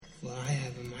Well, I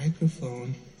have a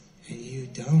microphone, and you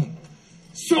don't.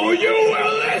 So you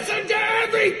will listen to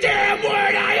every damn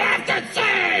word I have to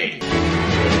say!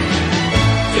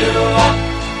 Do-wop,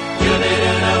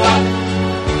 do-be-do-do-wop,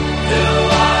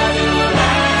 do-wah-do-lang.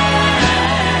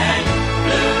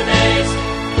 Blue days,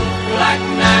 black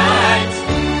nights,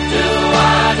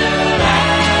 do-wah-do-lang.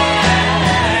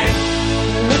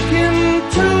 Look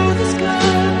into the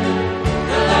sky,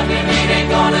 the love you need ain't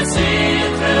gonna see you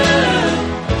through.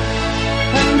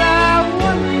 And I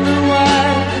wonder why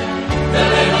the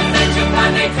little things you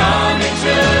find they coming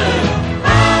true.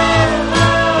 Oh,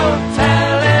 oh,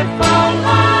 telephone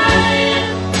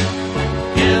line,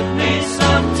 give me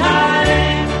some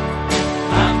time.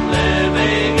 I'm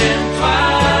living in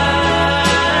twilight.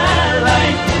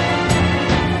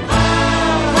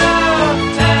 Oh, oh,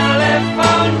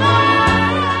 telephone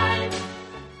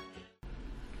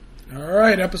line. All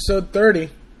right, episode 30.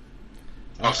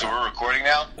 Oh, so we're recording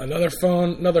now? Another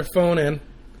phone in,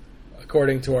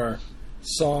 according to our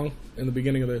song in the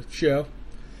beginning of the show.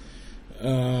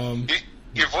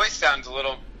 Your voice sounds a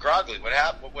little groggy. What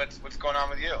happened? What's going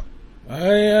on with you?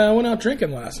 I went out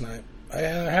drinking last night. I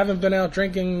haven't been out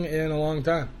drinking in a long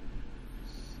time.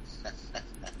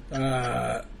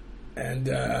 And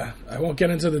I won't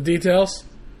get into the details,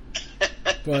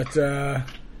 but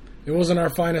it wasn't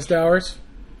our finest hours.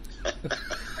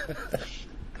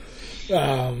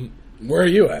 Where are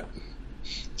you at?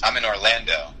 I'm in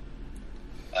Orlando.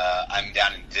 I'm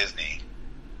down in Disney.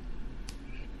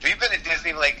 Have you been to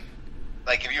Disney? Like,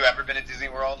 have you ever been to Disney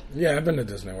World? Yeah, I've been to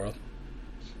Disney World.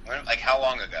 Like, how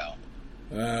long ago?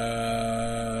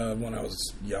 When I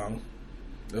was young.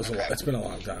 It's been a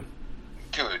long time.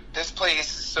 Dude, this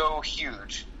place is so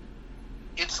huge.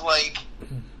 It's like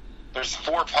there's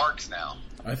 4 parks now.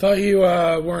 I thought you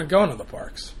weren't going to the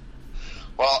parks.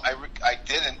 Well, I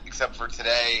didn't, except for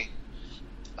today.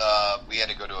 We had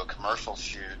to go to a commercial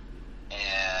shoot,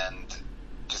 and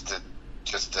just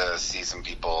to see some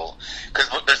people, because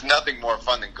there's nothing more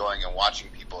fun than going and watching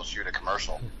people shoot a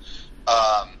commercial.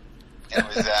 It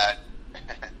was at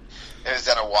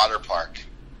a water park,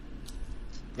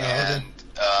 and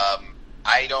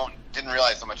I didn't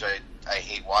realize how much I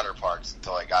hate water parks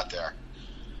until I got there.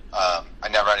 I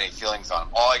never had any feelings on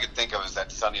them. All I could think of was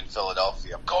that Sunny in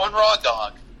Philadelphia. I'm going raw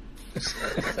dog.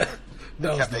 I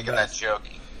kept making that joke.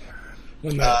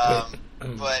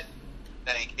 But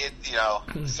like it,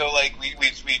 so like we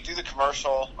do the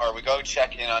commercial, or we go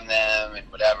check in on them and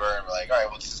whatever, and we're like, all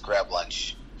right, let's just grab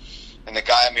lunch. And the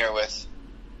guy I'm here with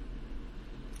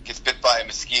gets bit by a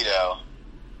mosquito,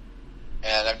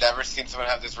 and I've never seen someone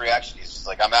have this reaction. He's just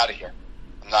like, I'm out of here.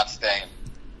 I'm not staying.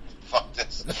 Fuck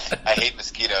this. I hate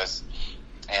mosquitoes.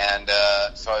 And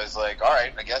so I was like, all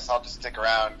right, I guess I'll just stick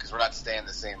around, because we're not staying in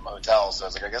the same hotel. So I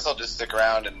was like, I guess I'll just stick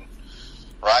around and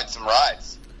ride some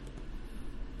rides.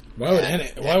 Why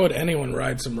would anyone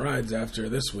ride some rides after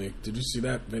this week? Did you see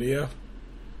that video?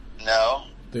 No.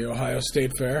 The Ohio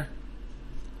State Fair?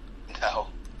 No.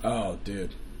 Oh,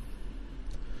 dude.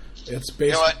 It's basically...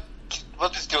 You know what? We'll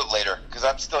just do it later, because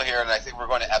I'm still here, and I think we're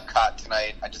going to Epcot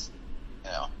tonight. I just,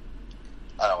 I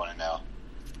don't want to know.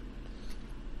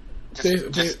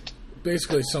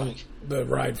 Basically, the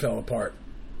ride fell apart,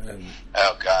 and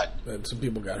oh god, and some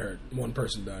people got hurt. One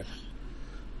person died.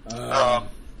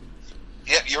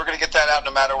 Yeah, you were going to get that out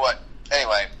no matter what.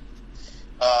 Anyway,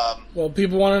 well,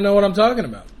 people want to know what I'm talking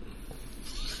about.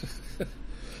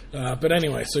 But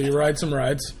anyway, so you ride some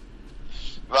rides.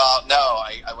 Well, no,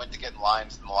 I went to get in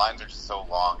lines, and the lines are just so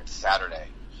long. It's Saturday,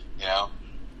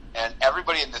 and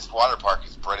everybody in this water park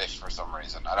is British for some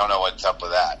reason. I don't know what's up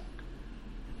with that.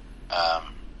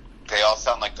 They all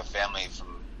sound like the family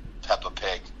from Peppa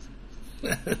Pig.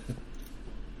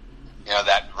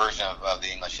 That version of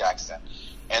the English accent.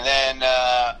 And then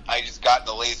I just got in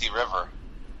the lazy river.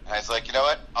 And I was like, you know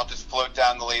what? I'll just float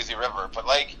down the lazy river. But,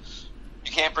 like,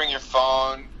 you can't bring your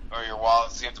phone or your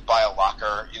wallet, so you have to buy a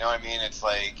locker. You know what I mean? It's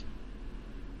like,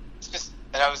 it's just,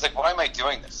 and I was like, why am I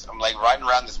doing this? I'm, like, riding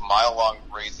around this mile-long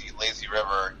lazy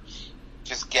river,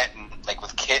 just getting, like,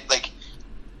 with kids, like,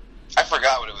 I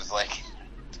forgot what it was like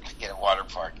to be at a water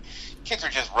park. Kids are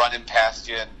just running past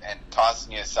you and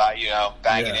tossing you aside,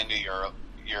 banging into your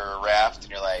raft,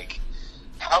 and you're like,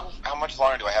 how much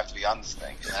longer do I have to be on this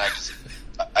thing? And then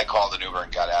I called an Uber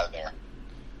and got out of there.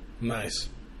 Nice.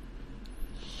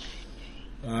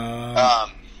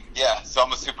 Yeah, so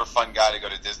I'm a super fun guy to go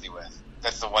to Disney with.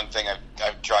 That's the one thing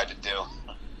I've tried to do.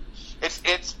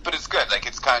 But it's good. Like,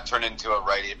 it's kind of turned into a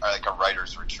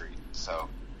writer's retreat. So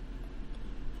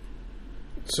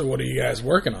what are you guys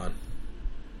working on?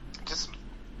 Just,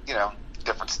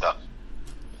 different stuff.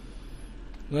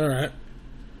 All right.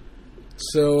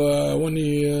 So, when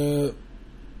you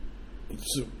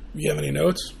have any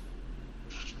notes?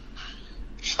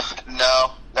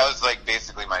 No, that was like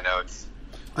basically my notes.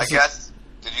 I guess.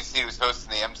 Did you see who's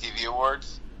hosting the MTV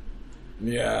Awards?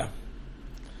 Yeah.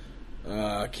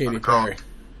 Katy Perry.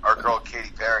 Our girl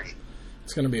Katy Perry.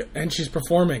 It's gonna be, and she's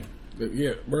performing.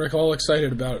 Yeah, we're all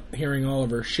excited about hearing all of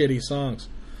her shitty songs.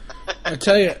 I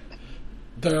tell you,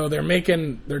 though, they're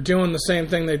doing the same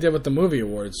thing they did with the movie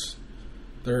awards.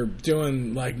 They're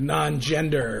doing like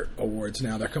non-gender awards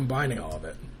now. They're combining all of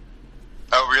it.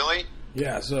 Oh, really?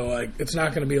 Yeah, so like it's not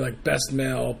going to be like best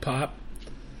male pop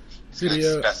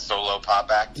video, best solo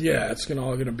pop act. Yeah, it's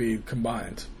all going to be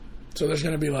combined. So there's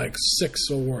going to be like 6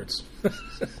 awards.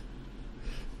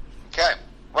 Okay,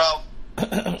 well,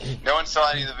 no one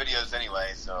saw any of the videos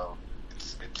anyway, so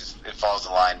it falls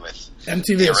in line with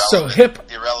MTV is so hip.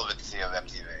 The irrelevancy of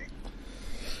MTV.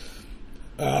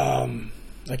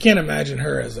 I can't imagine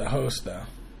her as a host though.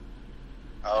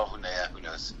 Oh, yeah, who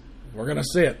knows? We're gonna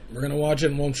see it. We're gonna watch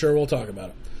it, and I'm sure we'll talk about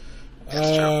it.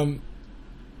 That's true.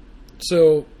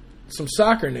 So, some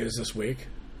soccer news this week.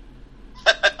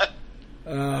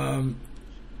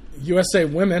 USA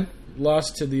women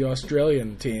lost to the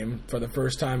Australian team for the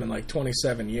first time in like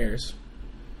 27 years.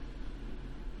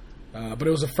 But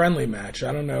it was a friendly match.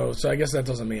 I don't know, so I guess that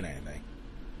doesn't mean anything.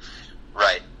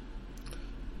 Right.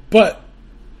 But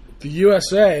the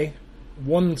USA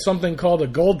won something called a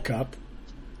Gold Cup.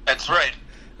 That's right.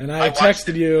 And I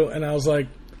texted you, and I was like,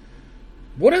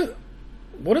 what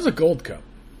is a Gold Cup?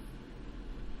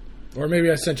 Or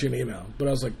maybe I sent you an email. But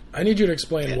I was like, I need you to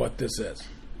explain what this is.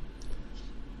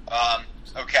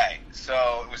 Okay,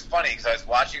 so it was funny because I was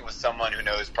watching it with someone who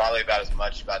knows probably about as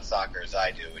much about soccer as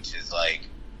I do, which is like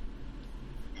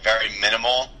very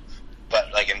minimal,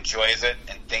 but like enjoys it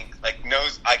and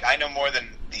knows. Like I know more than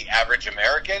the average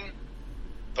American,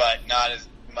 but not as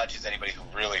much as anybody who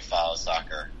really follows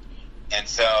soccer. And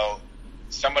so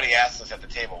somebody asked us at the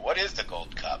table, "What is the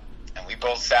Gold Cup?" And we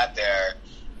both sat there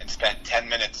and spent 10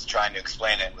 minutes trying to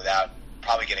explain it without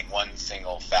probably getting one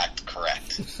single fact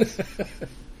correct.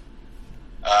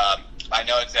 I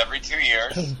know it's every 2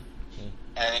 years,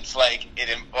 and it's like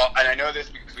and I know this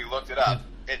because we looked it up.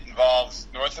 It involves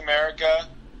North America,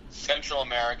 Central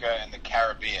America, and the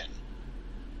Caribbean.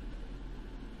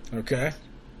 Okay.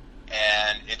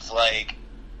 And it's like,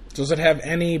 does it have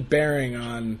any bearing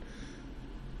on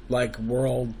like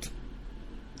World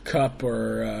Cup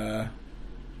or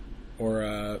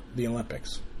the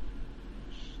Olympics?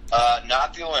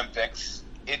 Not the Olympics.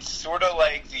 It's sort of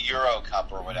like the Euro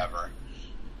Cup or whatever.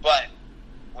 But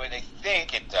what I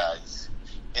think it does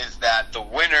is that the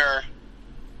winner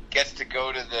gets to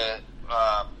go to the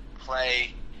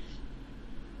play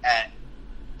at,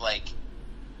 like,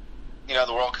 the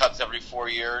World Cup's every 4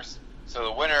 years. So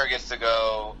the winner gets to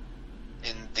go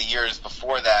in the years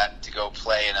before that to go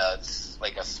play in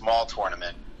a small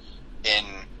tournament in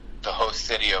the host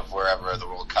city of wherever the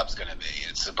World Cup's going to be.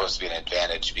 It's supposed to be an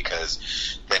advantage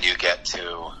because then you get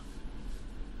to,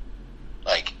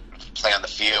 like, play on the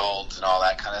field and all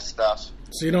that kind of stuff.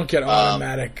 So you don't get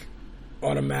automatic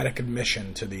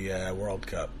admission to the World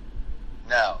Cup.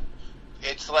 No,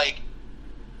 it's like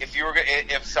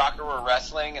if soccer were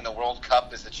wrestling and the World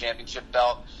Cup is the championship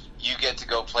belt, you get to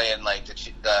go play in like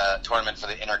the tournament for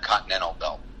the Intercontinental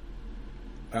belt.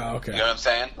 Oh, okay. You know what I'm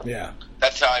saying? Yeah.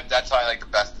 That's how I like to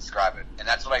best describe it, and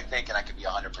that's what I think, and I could be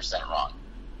 100% wrong.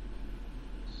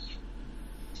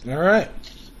 All right.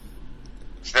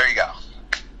 So there you go.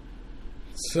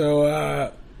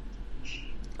 So,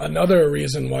 another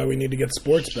reason why we need to get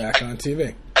sports back on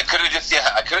TV. I could have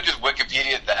just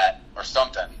Wikipedia'd that or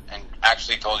something and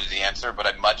actually told you the answer, but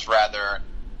I'd much rather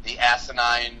the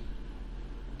asinine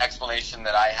explanation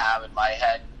that I have in my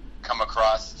head come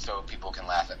across so people can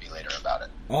laugh at me later about it.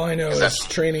 All I know is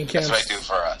training camps. That's what I do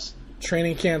for us.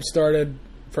 Training camp started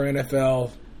for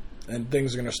NFL, and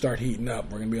things are going to start heating up.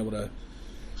 We're going to be able to.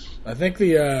 I think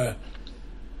the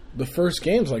first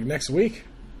game's like next week.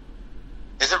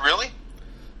 Is it really?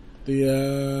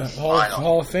 The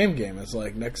Hall of Fame game is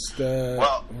like next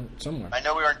somewhere. I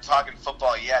know we aren't talking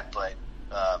football yet, but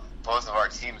both of our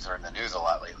teams are in the news a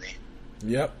lot lately.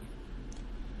 Yep.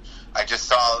 I just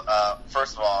saw,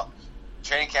 first of all,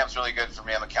 training camp's really good for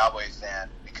me. I'm a Cowboys fan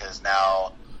because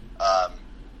now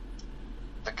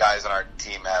the guys on our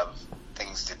team have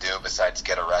things to do besides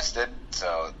get arrested,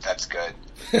 so that's good.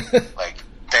 Like,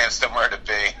 they have somewhere to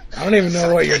be. I don't even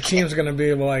know what your team's going to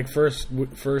be like first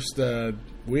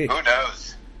week. Who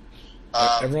knows?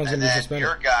 Everyone's going to be suspended.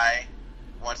 Your guy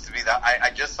wants to be the. I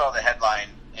just saw the headline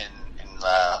in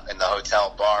the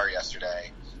hotel bar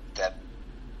yesterday that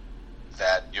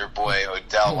that your boy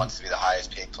Odell wants to be the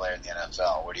highest paid player in the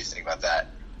NFL. What do you think about that?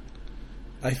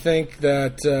 I think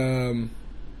that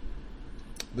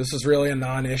this is really a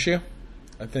non-issue.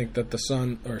 I think that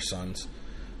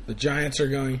the Giants are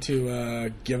going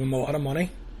to give him a lot of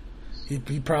money.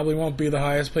 He probably won't be the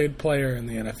highest paid player in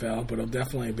the NFL, but he'll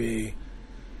definitely be,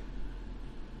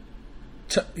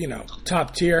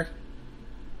 top tier.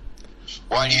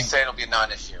 Why do you say it'll be a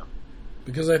non-issue?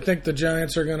 Because I think the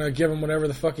Giants are going to give him whatever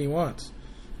the fuck he wants.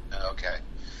 Okay.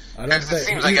 Because it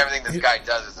seems like everything this guy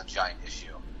does is a giant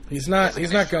issue. He's not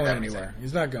going anywhere.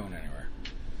 He's not going anywhere.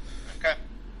 Okay.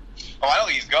 Oh, I don't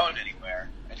think he's going anywhere.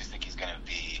 I just think he's going to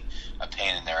be a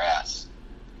pain in their ass.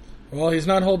 Well, he's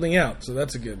not holding out, so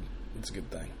that's a good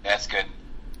thing. That's good.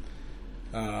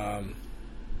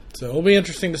 So it'll be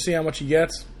interesting to see how much he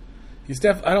gets.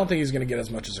 I don't think he's going to get as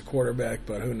much as a quarterback,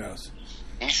 but who knows?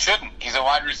 He shouldn't. He's a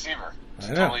wide receiver. It's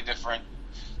totally different.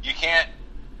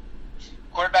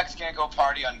 Quarterbacks can't go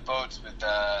party on boats with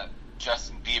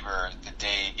Justin Bieber the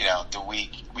day, the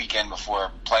weekend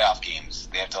before playoff games.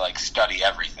 They have to study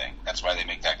everything. That's why they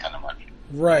make that kind of money.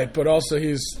 Right, but also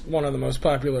he's one of the most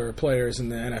popular players in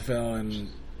the NFL,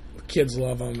 and the kids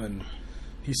love him, and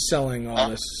he's selling all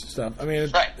this stuff. I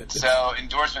mean, so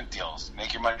endorsement deals,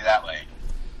 make your money that way.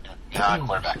 You're not a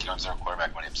quarterback. You don't deserve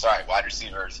quarterback money. I'm sorry, wide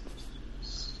receivers.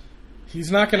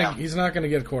 He's not gonna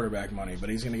get quarterback money, but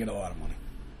he's gonna get a lot of money.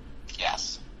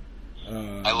 Yes,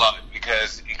 I love it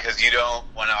because you don't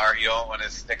want to argue, you don't want to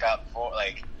stick up for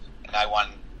and I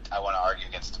want to argue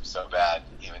against him so bad,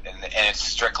 and it's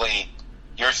strictly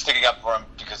you're sticking up for him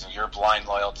because of your blind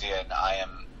loyalty, and I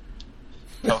am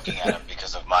poking at him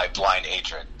because of my blind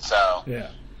hatred. So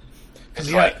yeah, it's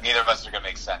neither of us are going to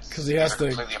make sense because he has to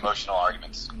completely emotional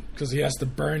arguments. Because he has to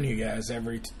burn you guys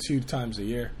every 2 times a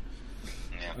year.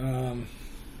 Yeah.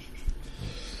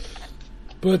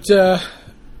 But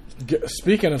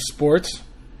speaking of sports,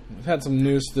 we've had some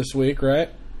news this week, right?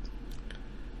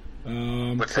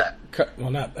 What's that?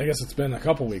 I guess it's been a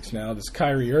couple weeks now. This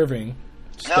Kyrie Irving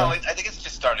stuff. No, I think it's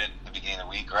just started at the beginning of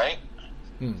the week, right?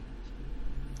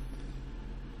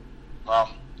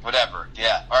 Whatever.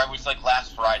 Yeah. Or it was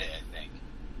last Friday, I think.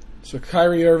 So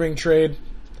Kyrie Irving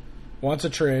wants a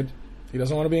trade. He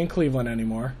doesn't want to be in Cleveland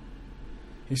anymore.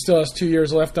 He still has 2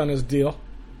 years left on his deal.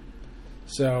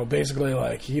 So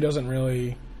basically, he doesn't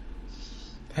really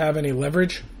have any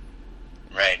leverage.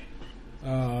 Right.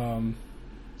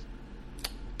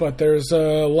 But there's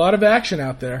a lot of action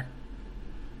out there.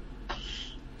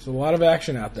 There's a lot of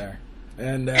action out there.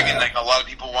 And you mean a lot of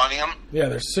people wanting him? Yeah,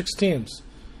 there's 6 teams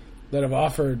that have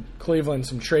offered Cleveland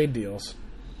some trade deals.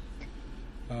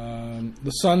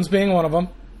 The Suns being one of them,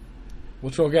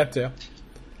 which we'll get to.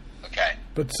 Okay.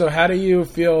 But so how do you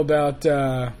feel about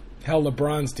how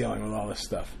LeBron's dealing with all this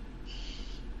stuff?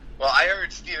 Well, I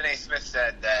heard Stephen A. Smith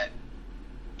said that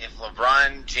if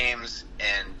LeBron James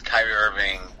and Kyrie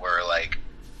Irving were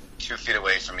 2 feet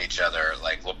away from each other,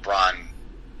 LeBron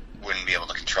wouldn't be able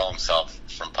to control himself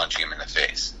from punching him in the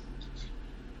face.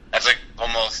 That's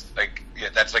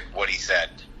that's what he said.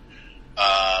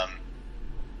 I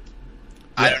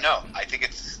don't know. I think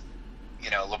it's,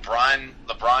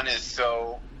 LeBron is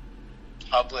so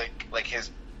public,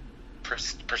 his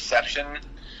perception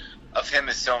of him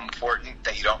is so important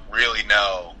that you don't really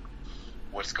know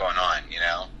what's going on,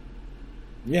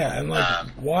 Yeah, and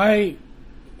why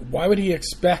would he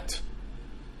expect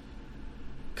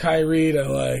Kyrie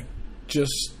to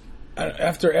just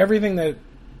after everything that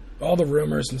all the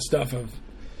rumors and stuff of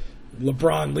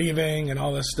LeBron leaving and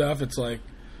all this stuff, it's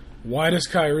why does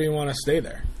Kyrie want to stay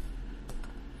there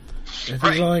if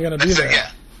he's only going to be there?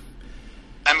 Yeah.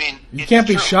 I mean, you can't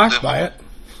be shocked by it.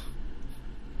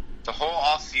 The whole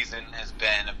off season has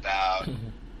been about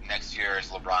next year is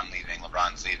LeBron's leaving,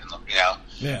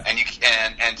 Yeah.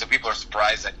 And so people are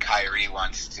surprised that Kyrie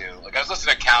wants to. I was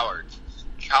listening to Coward.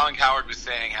 Colin Coward was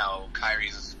saying how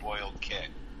Kyrie's a spoiled kid,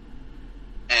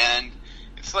 and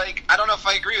it's I don't know if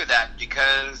I agree with that,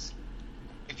 because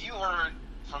if you heard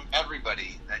from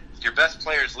everybody that your best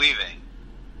player's leaving,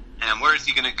 and where is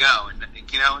he going to go? And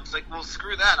it's well,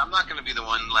 screw that. I'm not going to be the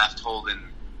one left holding,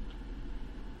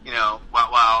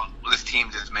 while this team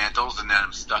dismantles, and then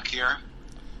I'm stuck here.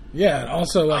 Yeah, and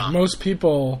also most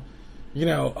people, a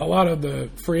lot of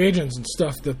the free agents and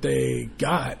stuff that they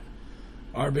got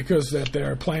are because that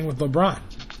they're playing with LeBron,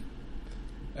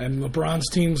 and LeBron's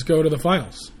teams go to the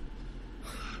finals.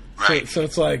 Right. So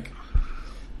it's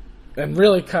and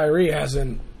really Kyrie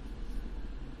hasn't.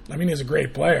 I mean, he's a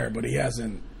great player, but he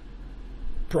hasn't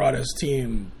brought his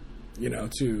team,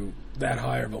 to that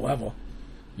high of a level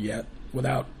yet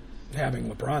without having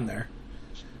LeBron there.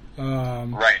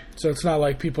 Right. So it's not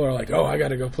like people are like, oh, I got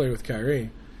to go play with Kyrie.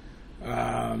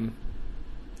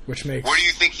 Which makes... Where do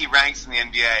you think he ranks in the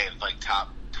NBA of, like, top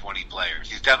 20 players?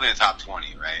 He's definitely in the top 20,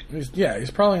 right?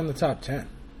 He's probably in the top 10.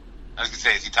 I was going to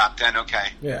say, is he top 10? Okay.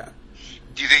 Yeah.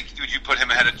 Do you think, would you put him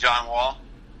ahead of John Wall?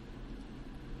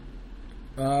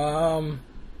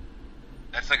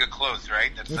 That's like a close,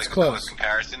 right? That's like close. A close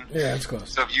comparison. Yeah, it's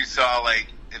close. So if you saw, like,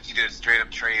 if you did a straight up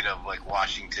trade of, like,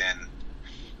 Washington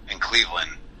and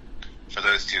Cleveland for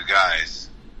those two guys,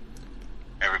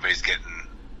 everybody's getting,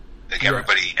 like,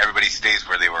 everybody stays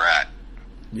where they were at.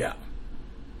 Yeah.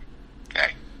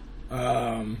 Okay.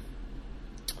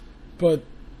 But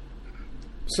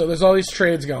so there's all these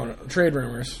trade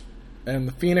rumors, and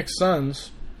the Phoenix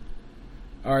Suns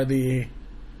are I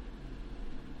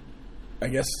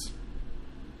guess,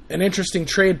 an interesting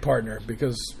trade partner,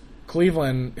 because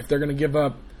Cleveland, if they're going to give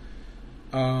up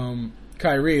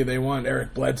Kyrie, they want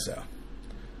Eric Bledsoe.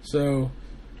 So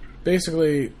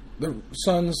basically, the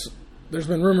Suns, there's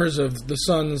been rumors of the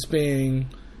Suns being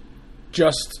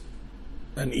just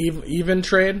an even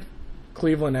trade,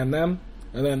 Cleveland and them,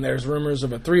 and then there's rumors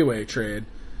of a three-way trade,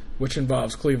 which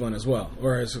involves Cleveland as well,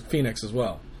 or as Phoenix as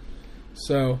well.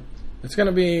 So it's going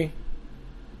to be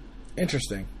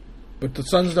interesting. But the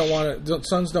Suns don't want to. The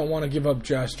Suns don't want to give up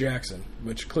Josh Jackson,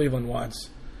 which Cleveland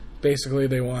wants. Basically,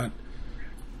 they want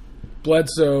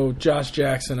Bledsoe, Josh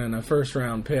Jackson, and a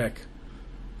first-round pick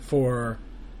for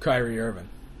Kyrie Irving.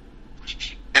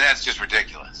 And that's just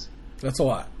ridiculous. That's a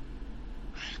lot.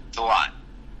 It's a lot.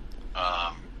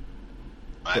 I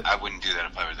wouldn't do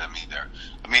that if I were them either.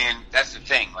 I mean, that's the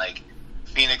thing. Like,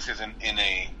 Phoenix isn't in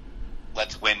a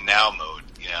let's win now mode,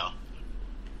 you know.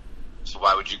 So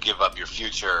why would you give up your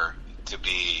future to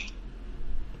be,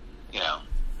 you know?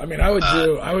 I mean, I would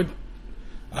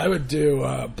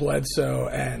do Bledsoe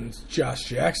and Josh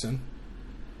Jackson.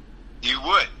 You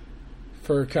would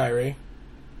for Kyrie.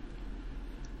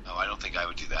 No, I don't think I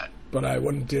would do that. But I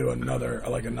wouldn't do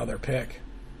another pick.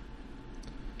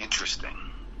 Interesting.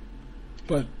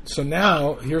 But so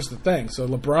now here's the thing. So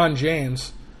LeBron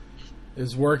James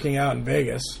is working out in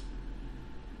Vegas.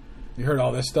 You heard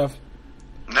all this stuff?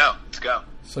 No, let's go.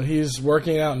 So he's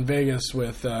working out in Vegas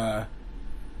with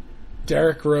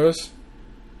Derrick Rose,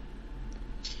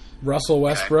 Russell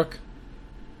Westbrook,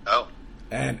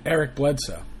 and Eric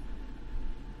Bledsoe.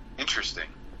 Interesting.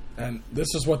 And this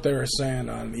is what they were saying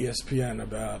on ESPN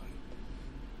about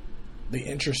the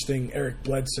interesting Eric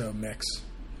Bledsoe mix.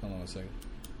 Hold on a second.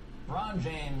 LeBron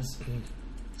James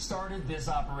started this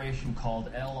operation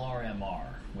called LRMR,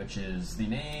 which is the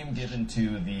name given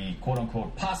to the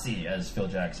quote-unquote posse, as Phil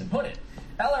Jackson put it.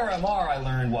 LRMR, I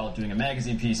learned while doing a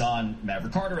magazine piece on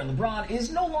Maverick Carter and LeBron,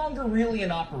 is no longer really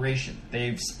an operation.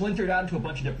 They've splintered out into a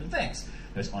bunch of different things.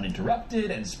 There's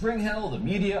Uninterrupted and Spring Hill, the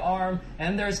media arm,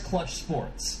 and there's Clutch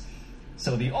Sports.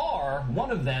 So the R,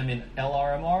 one of them in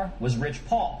LRMR, was Rich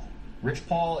Paul. Rich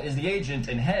Paul is the agent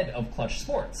and head of Clutch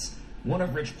Sports. One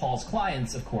of Rich Paul's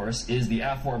clients, of course, is the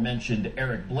aforementioned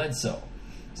Eric Bledsoe.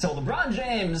 So LeBron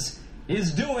James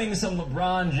is doing some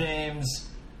LeBron James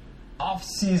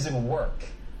off-season work.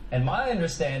 And my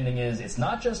understanding is it's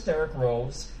not just Derrick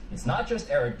Rose, it's not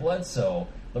just Eric Bledsoe.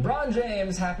 LeBron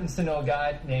James happens to know a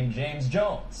guy named James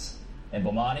Jones. And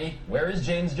Bomani, where is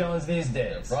James Jones these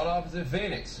days? Front office in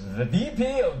Phoenix. The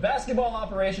VP of basketball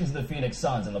operations of the Phoenix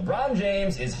Suns. And LeBron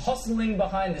James is hustling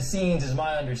behind the scenes, is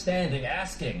my understanding,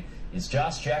 asking, is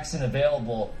Josh Jackson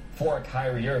available for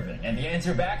Kyrie Irving? And the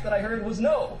answer back that I heard was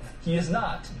no, he is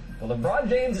not. But LeBron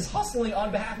James is hustling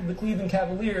on behalf of the Cleveland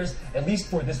Cavaliers, at least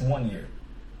for this 1 year.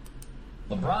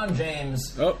 LeBron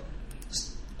James... Oh.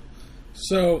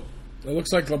 So, it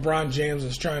looks like LeBron James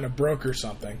is trying to broker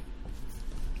something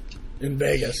in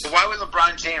Vegas. So why would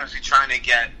LeBron James be trying to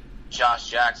get Josh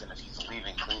Jackson if he's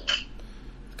leaving Cleveland?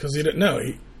 Because he didn't know.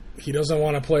 He doesn't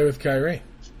want to play with Kyrie.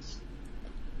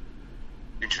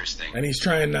 Interesting. And he's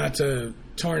trying not to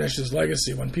tarnish his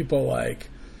legacy when people, like,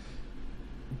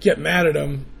 get mad at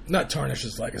him. Not tarnish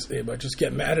his legacy, but just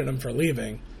get mad at him for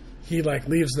leaving. He, like,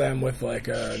 leaves them with, like,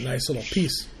 a nice little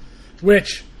piece.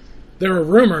 Which, there were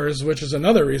rumors, which is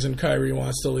another reason Kyrie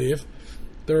wants to leave.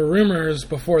 There were rumors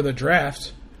before the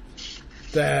draft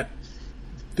that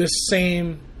this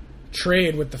same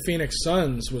trade with the Phoenix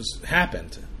Suns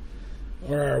happened.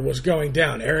 Or was going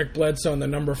down. Eric Bledsoe and the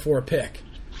number 4 pick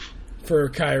for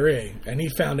Kyrie, and he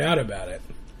found out about it,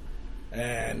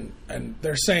 and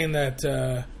they're saying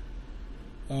that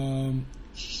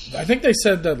I think they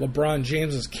said that LeBron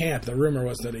James's camp, the rumor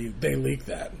was that they leaked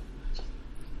that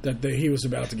he was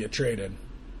about to get traded.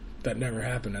 That never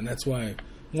happened, and that's why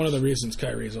one of the reasons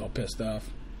Kyrie's all pissed off.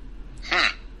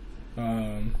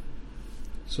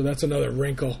 So that's another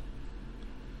wrinkle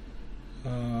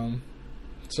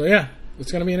So yeah,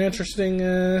 it's going to be an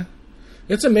interesting.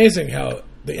 It's amazing how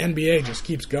the NBA just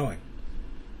keeps going.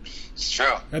 It's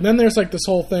true. And then there's like this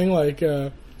whole thing like,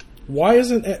 why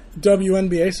isn't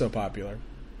WNBA so popular?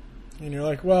 And you're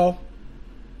like, well,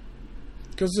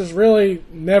 because there's really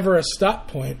never a stop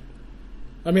point.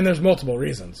 I mean, there's multiple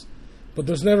reasons, but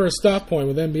there's never a stop point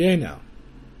with NBA now.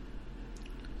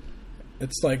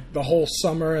 It's like the whole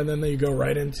summer, and then you go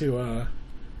right into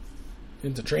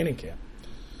training camp.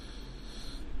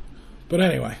 But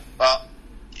anyway. Well,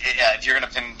 yeah, if you're going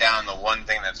to pin down the one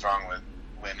thing that's wrong with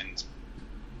women's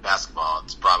basketball,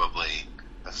 it's probably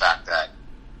the fact that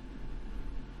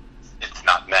it's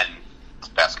not men's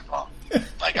basketball.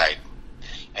 Like I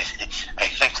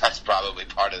think that's probably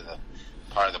part of the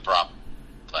problem.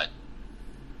 But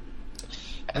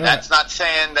and that's not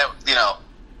saying that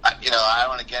I don't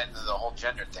want to get into the whole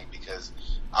gender thing because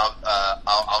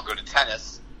I'll go to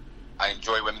tennis. I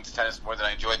enjoy women's tennis more than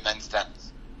I enjoy men's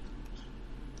tennis.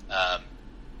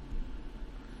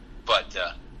 But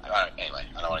anyway,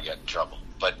 I don't want to get in trouble.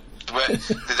 But the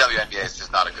WNBA is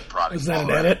just not a good product. Is that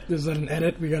an edit? Is that an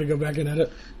edit? We got to go back and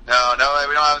edit? No,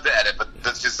 we don't have to edit. But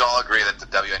let's just all agree that the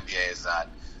WNBA is not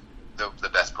the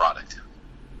best product.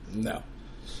 No.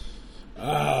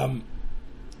 All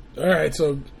right,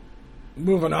 so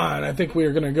moving on. I think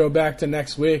we're going to go back to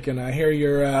next week, and I hear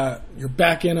you're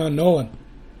back in on Nolan,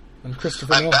 on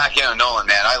Christopher Nolan. I'm back in on Nolan,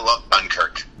 man. I love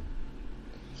Dunkirk.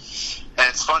 And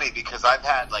it's funny because I've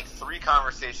had like 3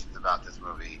 conversations about this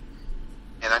movie,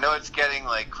 and I know it's getting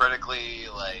like critically,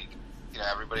 like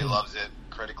everybody loves it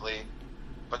critically,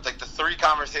 but like the 3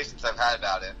 conversations I've had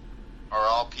about it are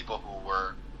all people who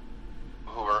were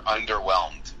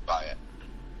underwhelmed by it.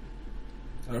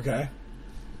 Okay.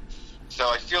 So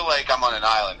I feel like I'm on an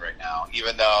island right now,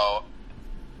 even though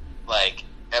like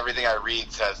everything I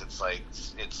read says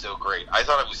it's so great. I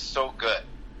thought it was so good.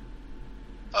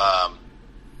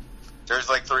 There's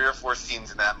like 3 or 4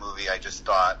 scenes in that movie I just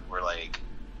thought were like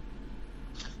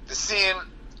the scene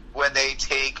when they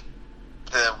take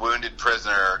the wounded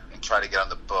prisoner and try to get on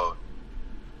the boat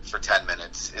for 10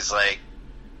 minutes is like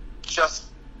just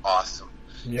awesome.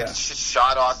 Yeah. It's just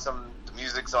shot awesome. The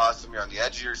music's awesome. You're on the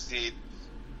edge of your seat.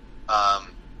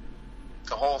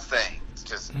 The whole thing, it's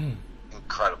just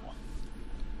incredible.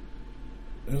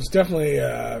 It was definitely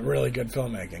really good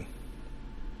filmmaking.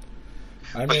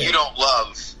 But you don't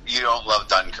love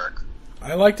Dunkirk.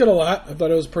 I liked it a lot. I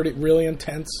thought it was really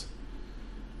intense.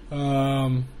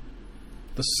 The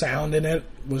sound in it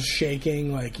was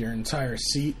shaking like your entire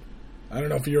seat. I don't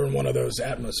know if you were in one of those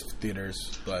Atmos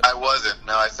theaters, but I wasn't.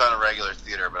 No, I saw it in a regular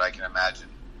theater, but I can imagine.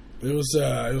 It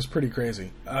was pretty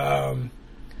crazy. The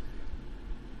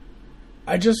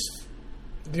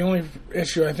only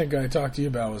issue I think I talked to you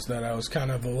about was that I was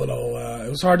kind of it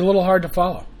was a little hard to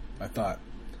follow, I thought.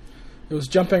 It was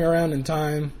jumping around in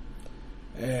time,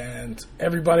 and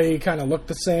everybody kind of looked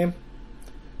the same.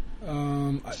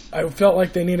 I felt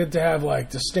like they needed to have like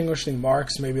distinguishing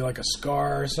marks, maybe like a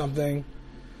scar or something,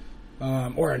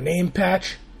 or a name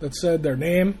patch that said their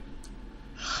name.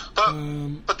 But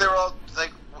they were all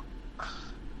like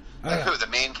who, the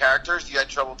main characters? You had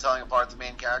trouble telling apart the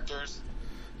main characters?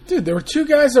 Dude, there were 2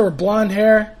 guys that were blonde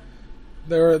hair.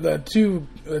 There were the two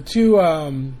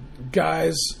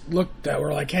guys that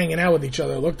were like hanging out with each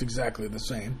other looked exactly the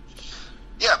same.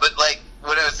 Yeah, but like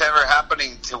when it was ever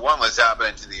happening to one was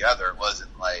happening to the other. It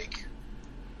wasn't like.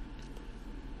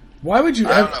 Why would you?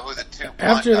 I don't know who the 2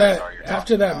 after guys that are you're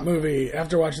after that about. movie.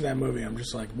 After watching that movie, I'm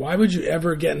just like, why would you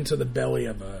ever get into the belly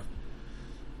of a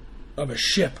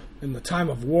ship in the time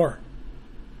of war?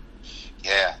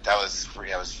 Yeah, that was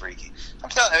freaky. I'm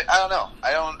telling you, I don't know.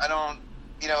 I don't.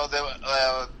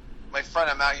 My friend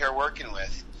I'm out here working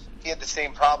with, he had the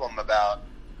same problem about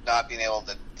not being able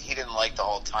to. He didn't like the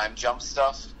whole time jump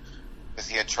stuff because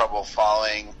he had trouble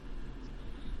following,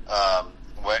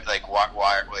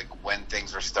 when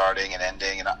things were starting and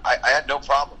ending, and I had no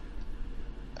problem.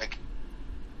 Like,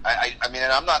 I mean,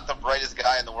 and I'm not the brightest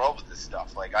guy in the world with this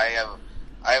stuff. Like, I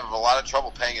have a lot of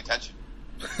trouble paying attention,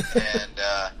 and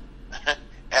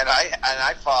and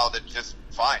I followed it just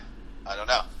fine. I don't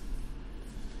know.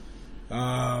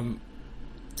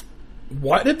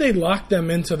 Why did they lock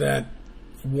them into that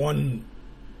one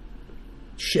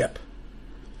ship?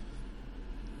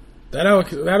 That I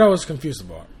was confused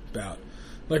about.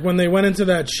 Like when they went into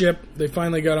that ship, they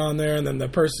finally got on there, and then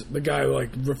the guy like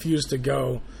refused to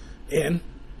go in.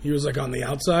 He was like on the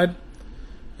outside,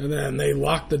 and then they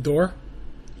locked the door,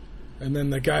 and then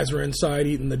the guys were inside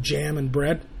eating the jam and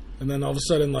bread, and then all of a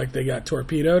sudden like they got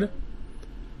torpedoed,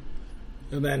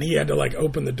 and then he had to like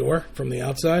open the door from the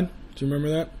outside. Do you remember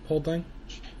that whole thing?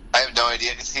 I have no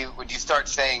idea. See, when you start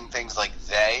saying things like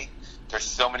they, there's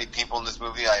so many people in this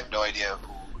movie, I have no idea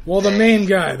who. Well, the main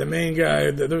guy,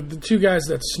 the two guys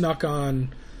that snuck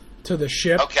on to the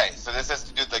ship. Okay, so this has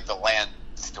to do with like the land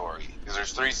story, because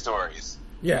there's 3 stories.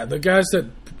 Yeah, the guys that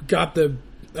got the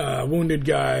wounded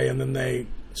guy, and then they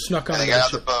snuck on. And they the got out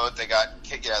ship. the boat. They got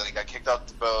kicked. Yeah, they got kicked off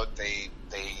the boat.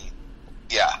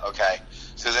 Yeah, okay.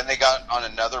 So then they got on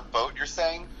another boat. You're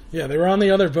saying? Yeah, they were on the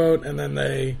other boat, and then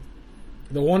the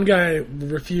one guy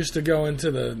refused to go into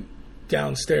the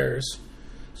downstairs,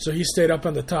 so he stayed up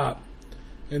on the top.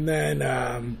 And then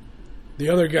the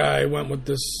other guy went with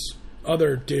this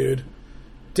other dude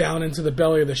down into the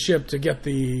belly of the ship to get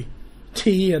the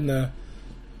tea and the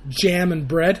jam and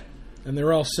bread. And they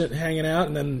were all hanging out,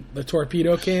 and then the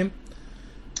torpedo came.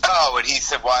 Oh, and he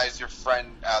said, "Why is your friend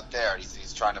out there?"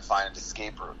 He's trying to find an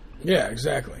escape route. Yeah,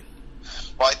 exactly.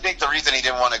 Well, I think the reason he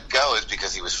didn't want to go is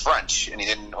because he was French, and he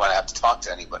didn't want to have to talk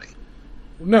to anybody.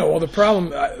 No, well, the problem,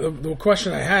 the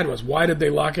question I had was, why did they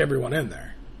lock everyone in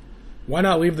there? Why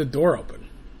not leave the door open?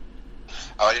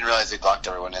 Oh, I didn't realize they locked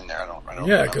everyone in there. I don't.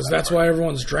 Yeah, because that's why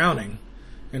everyone's drowning.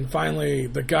 And finally,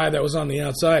 the guy that was on the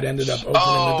outside ended up opening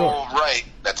the door. Oh, right.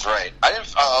 That's right. I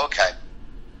didn't. Oh, okay.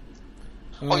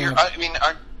 Well,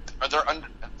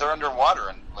 they're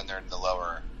underwater when they're in the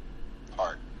lower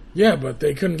part. Yeah, but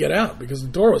they couldn't get out because the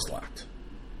door was locked.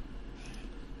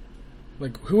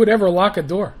 Like, who would ever lock a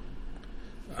door?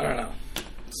 I don't know.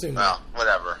 Well,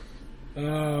 whatever.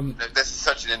 This is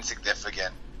such an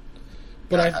insignificant.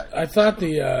 But I thought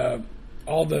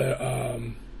all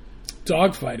the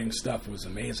dogfighting stuff was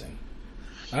amazing.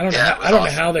 I don't know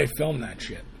how they filmed that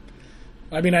shit.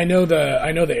 I mean, I know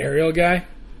the aerial guy.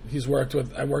 I worked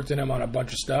with him on a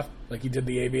bunch of stuff. Like he did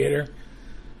the Aviator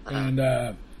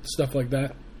and stuff like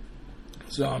that.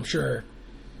 So I'm sure,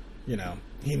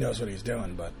 he knows what he's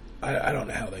doing. But I don't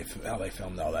know how they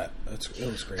filmed all that. It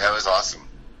was great. That was awesome.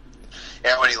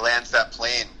 Yeah, when he lands that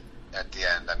plane at the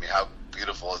end. I mean, how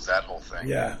beautiful is that whole thing?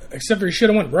 Yeah, except for he should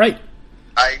have went right.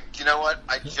 You know what?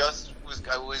 I was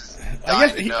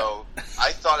dying to know.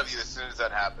 I thought of you as soon as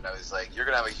that happened. I was like, you're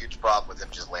going to have a huge problem with him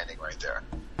just landing right there.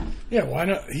 Yeah, why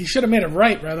not? He should have made it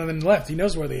right rather than left. He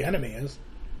knows where the enemy is.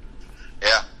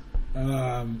 Yeah.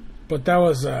 But that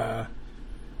was,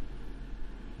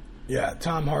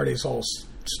 Tom Hardy's whole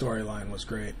storyline was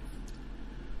great.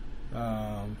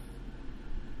 I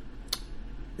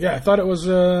thought it was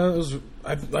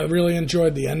I really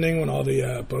enjoyed the ending when all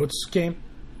the boats came.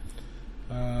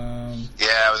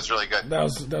 It was really good. That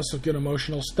was some good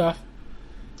emotional stuff.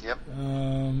 Yep.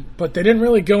 But they didn't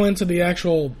really go into the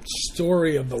actual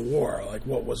story of the war, like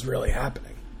what was really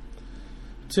happening.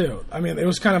 Too. I mean, it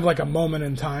was kind of like a moment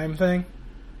in time thing.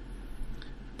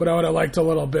 But I would have liked a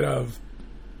little bit of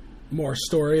more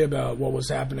story about what was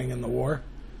happening in the war.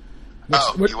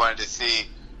 You wanted to see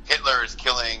Hitler is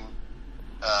killing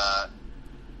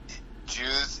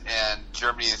Jews and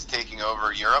Germany is taking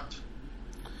over Europe?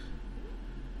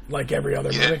 Like every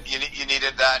other movie. You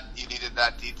needed that. You needed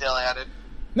that detail added.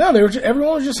 No,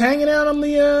 everyone was just hanging out on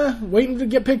the waiting to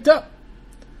get picked up.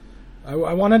 I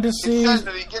wanted to see. It says in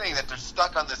the beginning that they're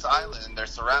stuck on this island and they're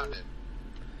surrounded.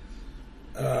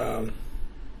 And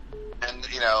I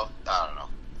don't know.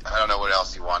 I don't know what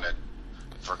else you wanted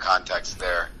for context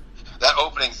there. That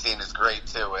opening scene is great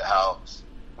too. With how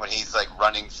when he's like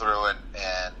running through and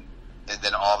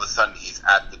then all of a sudden he's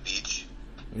at the beach.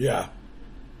 Yeah.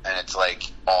 And it's like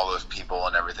all those people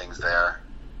and everything's there.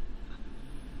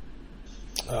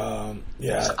 Yeah.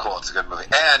 It's cool. It's a good movie,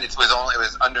 and it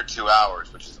was under 2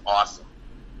 hours, which is awesome.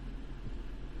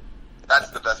 That's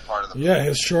the best part of the movie. Yeah,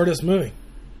 his shortest movie.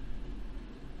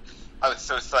 I was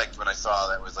so psyched when I saw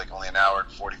that it was like only an hour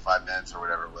and 45 minutes or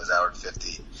whatever it was, hour and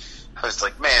 50. I was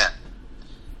like, man,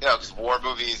 because war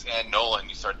movies and Nolan,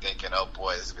 you start thinking, oh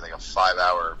boy, this would be like a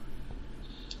 5-hour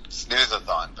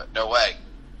snooze-a-thon, but no way.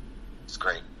 It's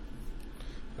great.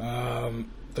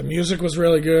 The music was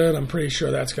really good. I'm pretty sure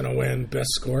that's going to win Best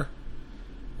Score.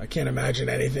 I can't imagine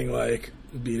anything like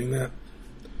beating that.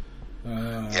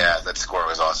 That score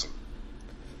was awesome.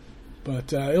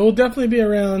 But it will definitely be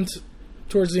around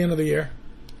towards the end of the year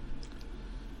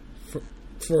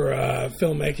for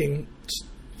filmmaking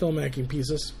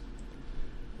pieces.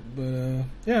 But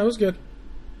it was good.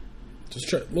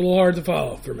 Just a little hard to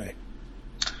follow for me.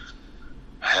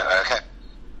 Okay.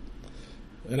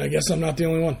 And I guess I'm not the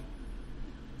only one.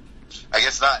 I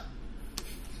guess not.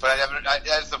 But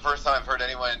that's the first time I've heard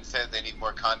anyone say that they need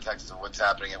more context of what's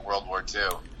happening in World War II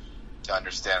to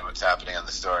understand what's happening on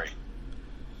the story.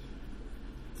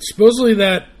 Supposedly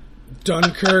that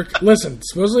Dunkirk...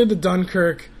 supposedly the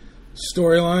Dunkirk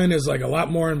storyline is like a lot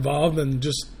more involved than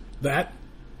just that.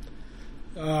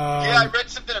 Yeah, I read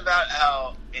something about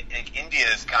how India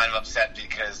is kind of upset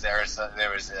because they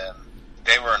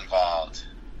were involved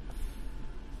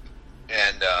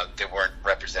and they weren't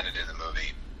represented in the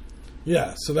movie.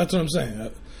 Yeah, so that's what I'm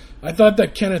saying. I thought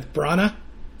that Kenneth Branagh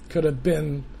could have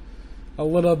been a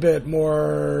little bit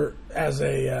more as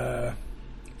a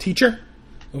teacher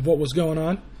of what was going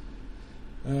on.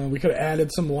 We could have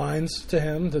added some lines to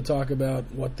him to talk about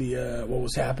what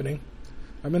was happening.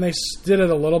 I mean, they did it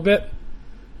a little bit,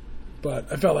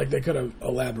 but I felt like they could have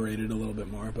elaborated a little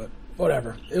bit more. But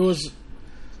whatever. It was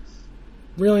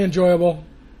really enjoyable.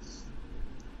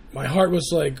 My heart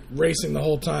was like racing the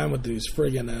whole time with these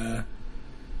friggin'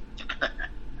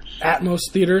 Atmos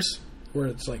theaters where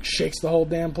it's like shakes the whole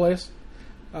damn place.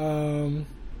 But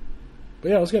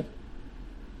yeah, it was good.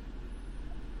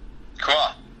 Cool.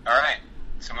 All right.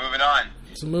 So moving on.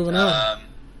 We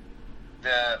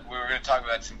were going to talk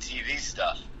about some TV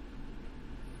stuff.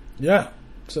 Yeah.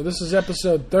 So this is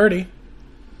episode 30.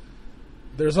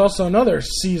 There's also another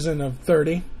season of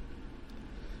 30,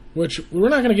 which we're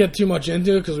not going to get too much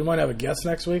into because we might have a guest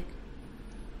next week.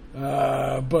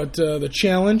 But the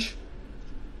challenge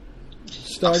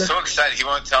started. I'm so excited. He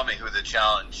won't tell me who the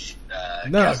challenge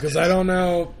no, because I don't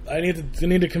know. I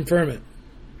need to confirm it.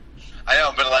 I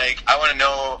know, but like, I want to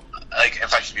know, like,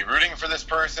 if I should be rooting for this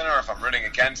person or if I'm rooting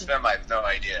against them. I have no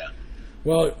idea.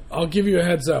 Well, I'll give you a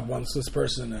heads up once this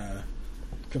person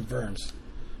confirms.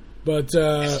 But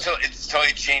it's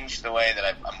totally changed the way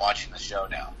that I'm watching the show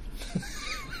now.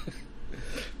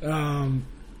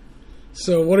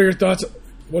 So what are your thoughts?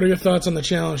 What are your thoughts on the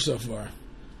challenge so far?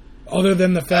 Other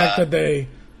than the fact that they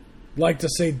like to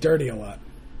say dirty a lot.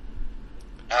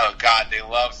 Oh God, they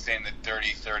love saying the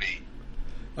dirty 30.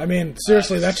 I mean,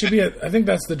 seriously, that should be I think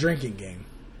that's the drinking game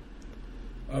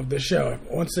of the show.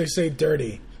 Once they say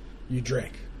dirty, you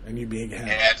drink and you be happy.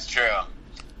 Yeah, that's true.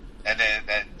 And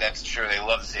that's true. They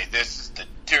love to say this is the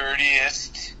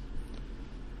dirtiest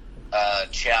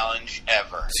challenge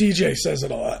ever. TJ says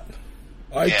it a lot.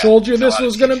 I told you this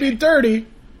was going to be dirty.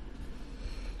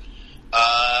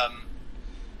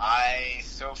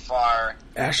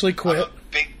 Ashley quit.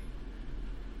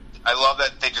 I love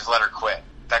that they just let her quit.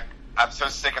 I'm so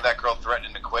sick of that girl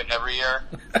threatening to quit every year,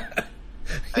 and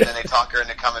then they talk her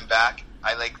into coming back.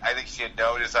 I think she had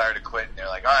no desire to quit. And they're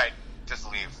like, all right,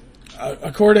 just leave.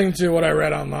 According to what I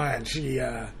read online,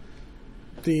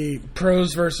 the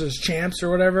pros versus champs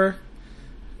or whatever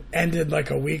ended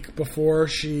like a week before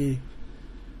she.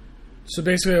 So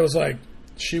basically, it was like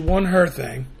she won her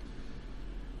thing,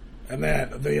 and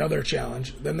then the other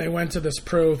challenge. Then they went to this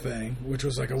pro thing, which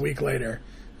was like a week later,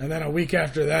 and then a week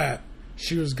after that,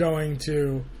 she was going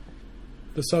to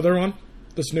this other one,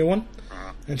 this new one,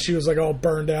 and she was like all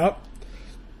burned out.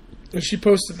 And she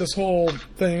posted this whole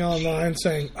thing online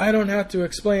saying, I don't have to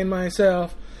explain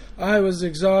myself. I was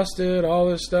exhausted, all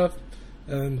this stuff.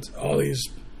 And all these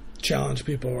challenge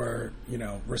people were,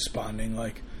 responding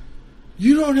like,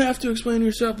 you don't have to explain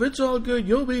yourself. It's all good.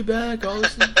 You'll be back. All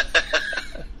this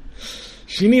stuff.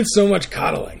 She needs so much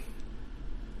coddling.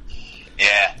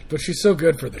 Yeah. But she's so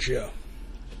good for the show.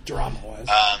 Drama-wise.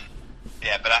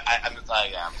 Yeah, but I'm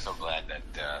so glad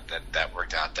that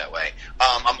worked out that way.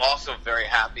 I'm also very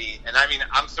happy, and I mean,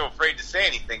 I'm so afraid to say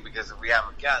anything because if we have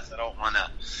a guest, I don't want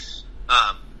to.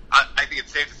 I think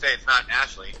it's safe to say it's not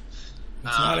Ashley.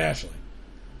 It's not Ashley.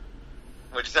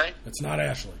 What'd you say? It's not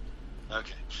Ashley.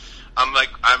 Okay. I'm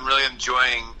really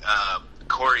enjoying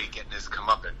Corey getting his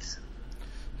comeuppance.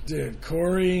 Dude,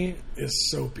 Corey is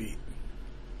so beat.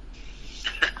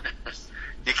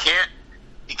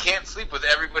 You can't sleep with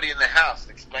everybody in the house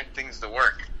and expect things to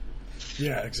work.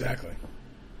 Yeah, exactly.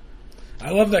 I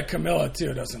love that Camilla,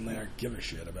 too, doesn't give a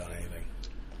shit about anything.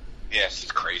 Yeah,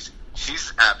 she's crazy.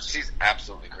 She's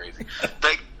absolutely crazy.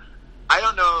 Like, I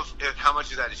don't know if how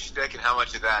much of that is shtick and how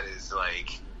much of that is,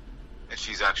 like, that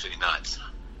she's actually nuts.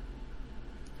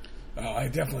 I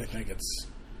definitely think it's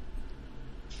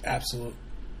absolute,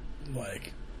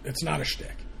 like, it's not a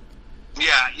shtick.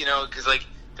 Yeah, because, like,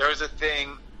 there was a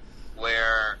thing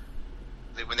where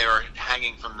when they were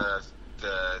hanging from the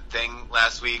thing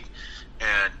last week,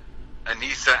 and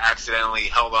Anissa accidentally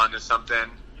held on to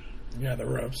something. Yeah, the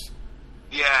ropes.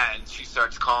 Yeah, and she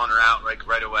starts calling her out like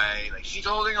right away. Like, she's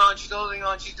holding on,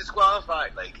 she's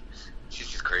disqualified. Like, she's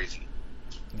just crazy.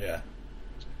 Yeah.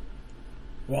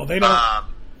 Well, they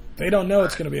don't know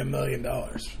it's going to be $1 million.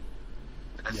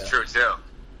 That's true too.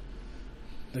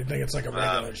 They think it's like a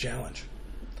regular challenge.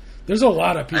 There's a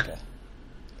lot of people.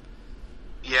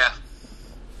 Yeah.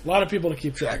 A lot of people to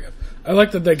keep track of. I like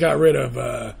that they got rid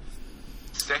of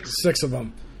 6 of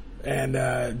them.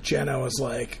 And Jenna was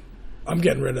like, I'm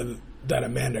getting rid of that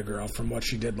Amanda girl from what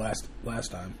she did last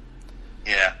time.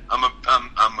 Yeah, I'm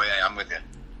with you.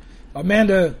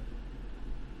 Amanda,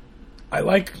 I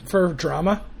like for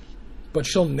drama, but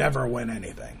she'll never win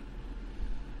anything.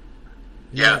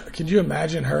 Yeah. Could you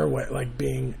imagine her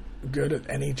being good at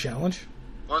any challenge?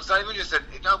 Well, it's not even just that.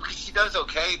 No, because she does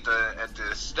okay at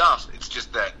the stuff. It's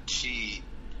just that she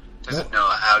doesn't know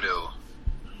how to.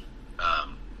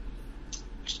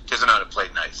 She doesn't know how to play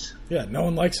nice. Yeah, no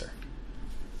one likes her.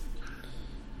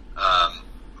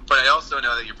 But I also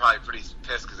know that you're probably pretty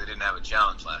pissed because they didn't have a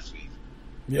challenge last week.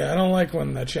 Yeah, I don't like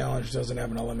when the challenge doesn't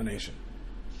have an elimination.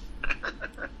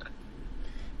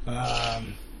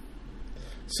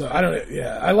 So I don't.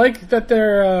 Yeah, I like that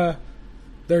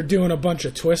they're doing a bunch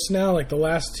of twists now. Like the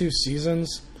last 2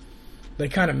 seasons, they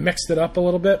kind of mixed it up a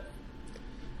little bit.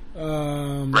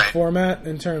 The format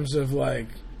in terms of letting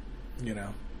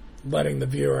the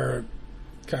viewer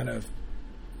kind of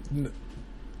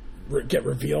get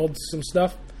revealed some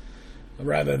stuff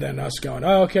rather than us going,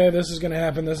 oh, okay, this is going to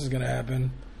happen, this is going to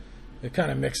happen. They kind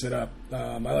of mix it up.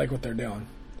 I like what they're doing.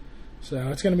 So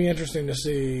it's going to be interesting to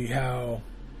see how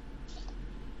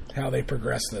they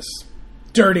progress this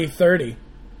Dirty 30.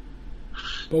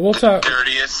 But we'll talk.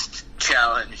 Dirtiest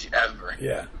challenge ever.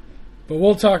 Yeah. But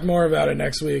we'll talk more about it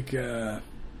next week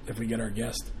if we get our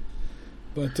guest.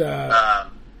 But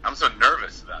I'm so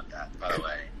nervous about that, by the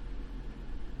way.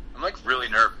 I'm really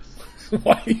nervous.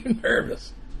 Why are you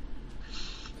nervous?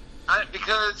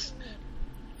 Because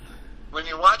when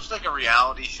you watch a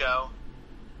reality show,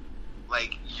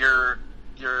 you're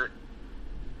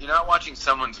not watching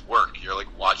someone's work. You're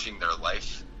watching their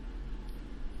life.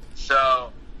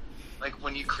 So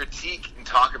when you critique and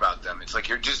talk about them, it's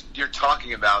you're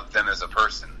talking about them as a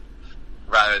person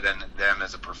rather than them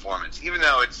as a performance. Even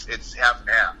though it's half and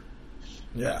half.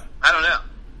 Yeah. I don't know.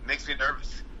 It makes me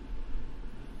nervous.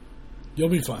 You'll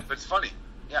be fine. But it's funny.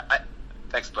 Yeah.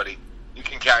 Thanks, buddy. You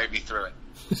can carry me through it.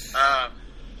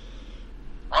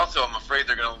 Also, I'm afraid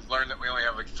they're going to learn that we only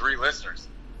have 3 listeners.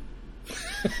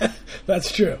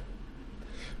 That's true.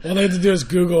 All they have to do is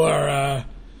Google our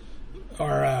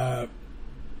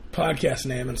podcast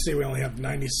name and see we only have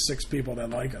 96 people that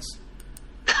like us.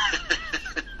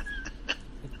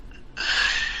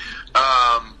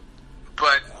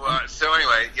 So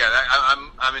anyway, yeah,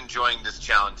 I'm enjoying this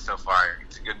challenge so far.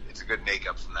 It's a good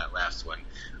makeup from that last one.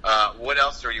 What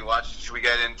else are you watching? Should we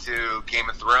get into Game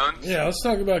of Thrones? Yeah, let's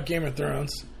talk about Game of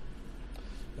Thrones.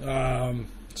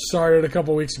 Started a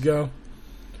couple weeks ago.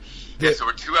 Yeah, so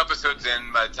we're 2 episodes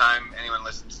in. By the time anyone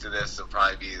listens to this, it'll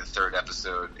probably be the 3rd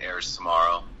episode airs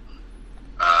tomorrow.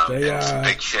 And some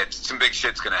big shit's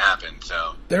going to happen.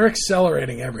 So they're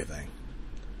accelerating everything.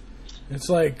 It's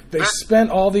they spent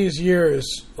all these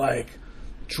years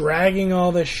dragging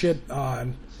all this shit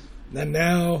on, and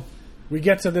now we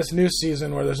get to this new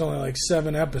season where there's only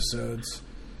 7 episodes,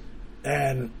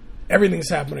 and everything's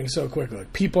happening so quickly.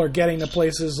 People are getting to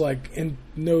places in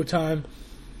no time.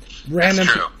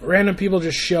 Random people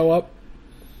just show up.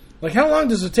 How long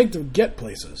does it take to get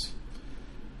places?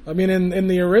 I mean, in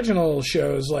the original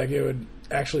shows, it would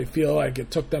actually feel like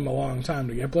it took them a long time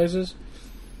to get places.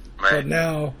 Right. But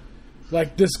now,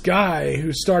 this guy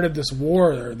who started this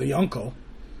war, the uncle,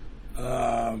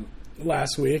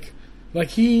 last week,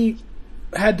 he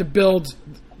had to build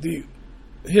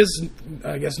his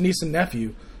niece and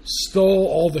nephew stole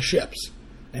all the ships,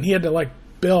 and he had to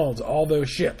build all those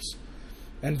ships,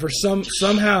 and for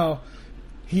somehow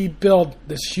he built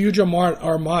this huge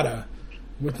armada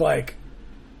with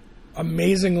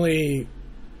amazingly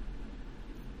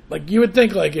you would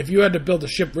think if you had to build a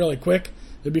ship really quick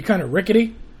it'd be kind of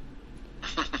rickety.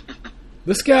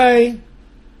 This guy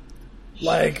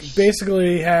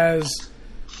basically has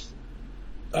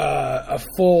a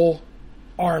full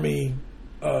army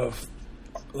of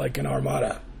an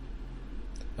armada.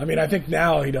 I mean, I think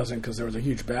now he doesn't because there was a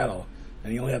huge battle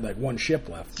and he only had 1 ship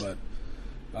left. But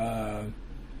I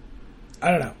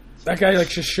don't know. That guy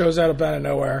just shows out of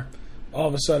nowhere. All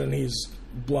of a sudden, he's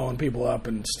blowing people up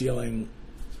and stealing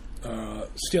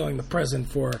the present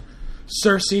for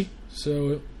Cersei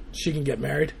so she can get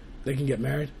married. They can get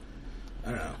married.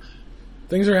 I don't know.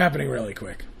 Things are happening really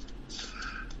quick.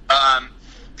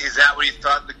 Is that what he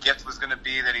thought the gift was going to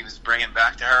be that he was bringing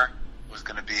back to her? Was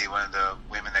going to be one of the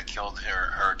women that killed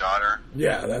her daughter?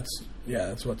 Yeah,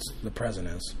 that's what the present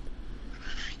is.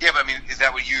 Yeah, but I mean, is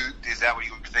that what you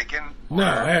were thinking? No,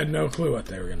 I had no clue what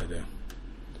they were going to do.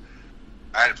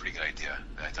 I had a pretty good idea.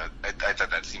 I thought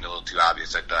that seemed a little too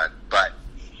obvious. But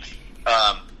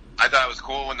I thought it was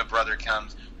cool when the brother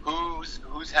comes.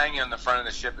 Who's hanging on the front of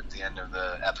the ship at the end of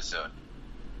the episode?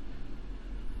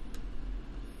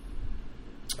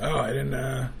 Oh, I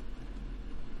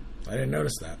I didn't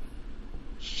notice that.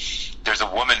 There's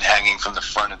a woman hanging from the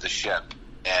front of the ship,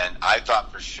 and I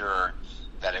thought for sure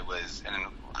that it was, and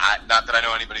not that I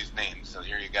know anybody's name, so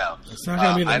here you go. It's not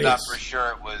going to be the I niece. thought for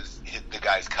sure it was the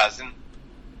guy's cousin.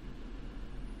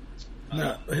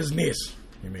 No, his niece,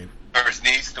 you mean. Or his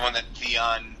niece, the one that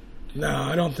Theon... No,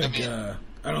 I don't think,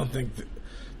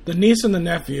 the niece and the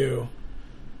nephew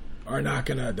are not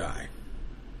going to die.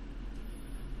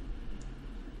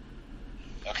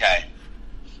 Okay.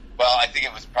 Well, I think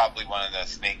it was probably one of the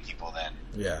snake people then.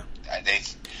 Yeah.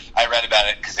 I read about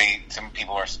it because some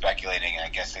people are speculating, and I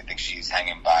guess they think she's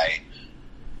hanging by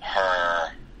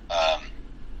her,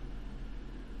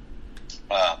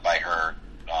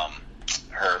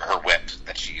 her whip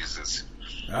that she uses.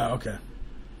 Oh, okay.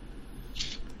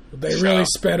 They really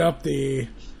sped up the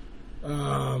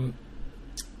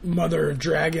Mother of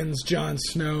Dragons, Jon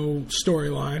Snow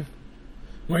storyline,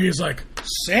 where he's like,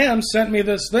 Sam sent me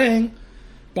this thing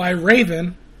by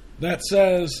Raven that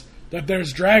says that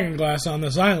there's dragon glass on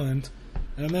this island,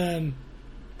 and then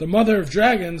the Mother of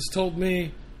Dragons told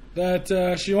me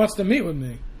that she wants to meet with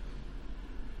me.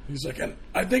 He's like, and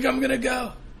I think I'm gonna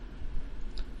go.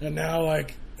 And now,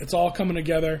 like, it's all coming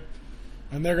together,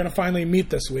 and they're gonna finally meet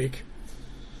this week.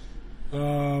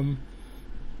 And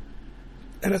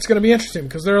it's gonna be interesting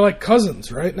because they're like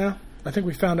cousins right now. I think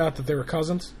we found out that they were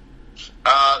cousins.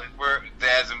 There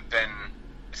hasn't been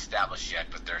established yet,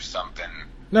 but there's something.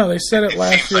 No, they said it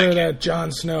last year like that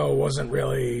Jon Snow wasn't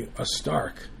really a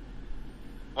Stark.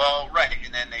 Well, right,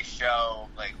 and then they show,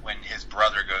 like, when his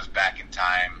brother goes back in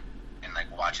time and,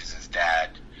 like, watches his dad,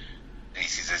 he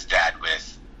sees his dad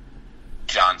with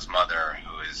Jon's mother,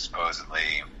 who is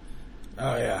supposedly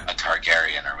a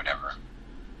Targaryen or whatever.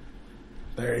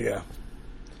 There you go.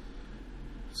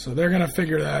 So they're going to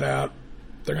figure that out.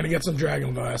 They're going to get some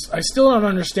dragon glass. I still don't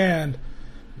understand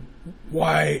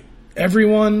why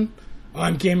everyone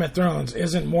on Game of Thrones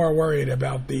isn't more worried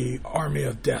about the army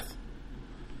of death.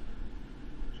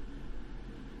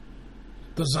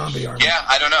 The zombie army. Yeah,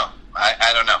 I don't know.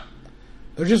 I don't know.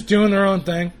 They're just doing their own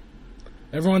thing.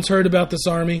 Everyone's heard about this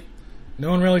army.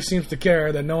 No one really seems to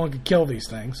care that no one could kill these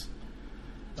things.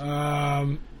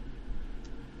 But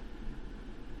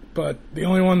the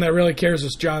only one that really cares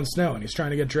is Jon Snow, and he's trying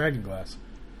to get dragon glass.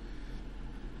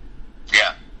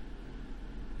 Yeah.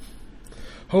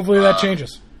 Hopefully that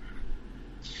changes.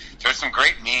 There's some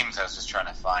great memes I was just trying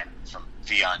to find from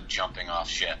Theon jumping off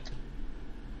ship.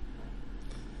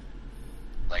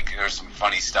 Like, there's some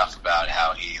funny stuff about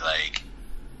how he, like,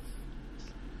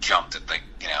 jumped at, like,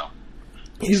 you know,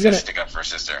 he's gonna stick up for his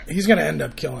sister. He's gonna end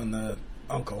up killing the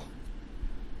uncle.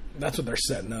 That's what they're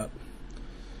setting up.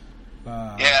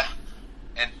 Yeah.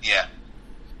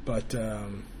 But,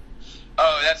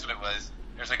 oh, that's what it was.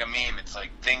 There's like a meme. It's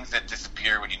like things that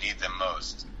disappear when you need them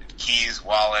most. Keys,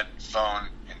 wallet, phone,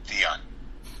 and Theon.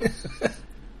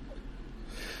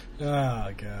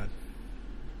 Oh, God.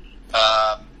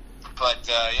 But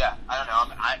yeah, I don't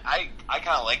know. I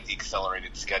kind of like the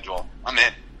accelerated schedule. I'm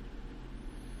in.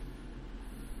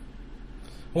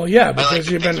 Well, yeah, because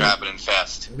things are happening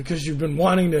fast. Because you've been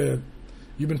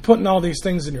putting all these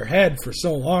things in your head for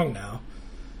so long now,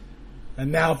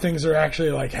 and now things are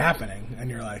actually like happening, and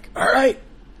you're like, all right,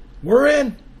 we're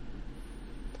in.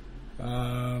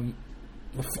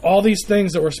 All these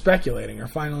things that we're speculating are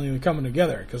finally coming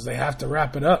together because they have to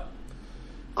wrap it up.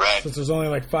 Right. Since there's only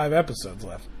like 5 episodes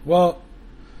left. Well,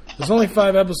 there's only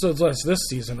 5 episodes left this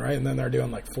season, right? And then they're doing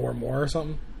like 4 more or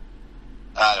something?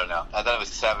 I don't know. I thought it was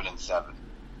 7 and 7.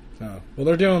 Oh. Well,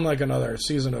 they're doing like another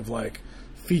season of like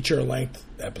feature-length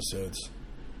episodes.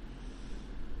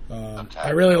 Okay. I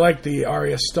really like the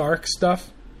Arya Stark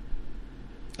stuff.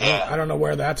 Yeah. I don't know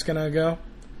where that's going to go,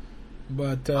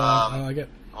 but I like it.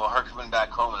 Well, her coming back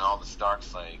home and all the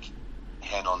Starks, like,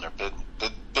 handling their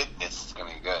business is going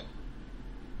to be good.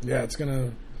 Yeah, it's going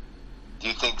to... Do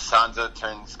you think Sansa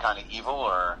turns kind of evil,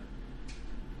 or...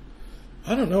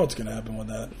 I don't know what's going to happen with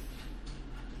that.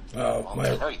 Well,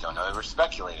 no, you don't know. We're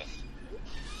speculating.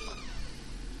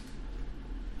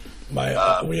 We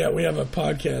have a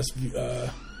podcast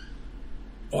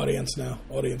audience now,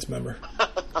 audience member.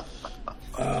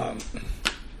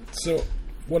 So,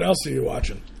 what else are you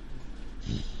watching?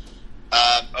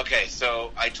 Okay,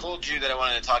 so I told you that I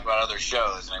wanted to talk about other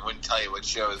shows, and I wouldn't tell you what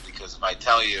shows because if I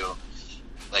tell you,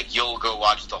 like, you'll go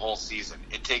watch the whole season.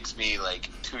 It takes me like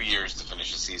 2 years to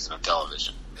finish a season of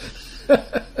television.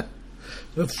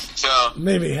 So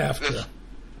maybe half true.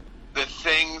 The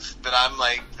things that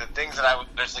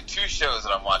there's like 2 shows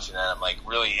that I'm watching that I'm like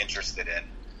really interested in,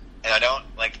 and I don't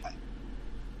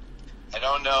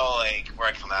know like where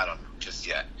I come out on them just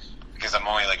yet because I'm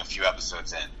only like a few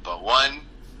episodes in. But one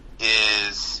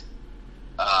is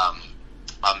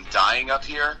I'm Dying Up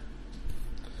Here.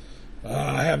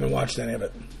 I haven't watched any of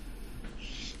it.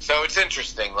 So it's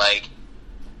interesting. Like,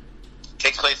 it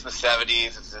takes place in the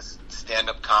 70s. It's this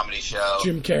stand-up comedy show.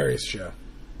 Jim Carrey's show.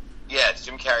 Yeah, it's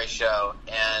Jim Carrey's show,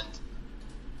 and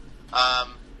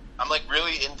I'm like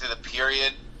really into the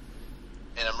period,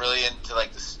 and I'm really into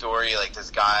like the story. Like this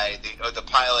guy, the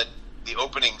pilot, the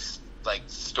opening like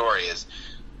story is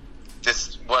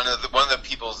this one of the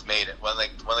people's made it. One of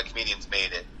the comedians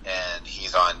made it, and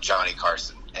he's on Johnny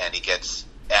Carson, and he gets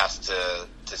asked to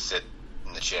sit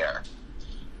in the chair,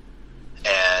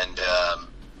 and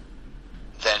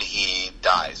then he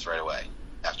dies right away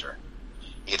after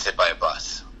he gets hit by a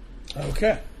bus.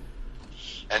 Okay.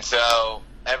 And so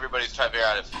everybody's trying to figure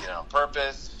out if,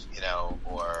 purpose,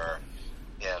 or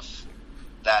if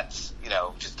that's,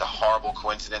 just a horrible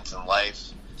coincidence in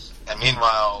life. And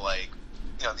meanwhile, like,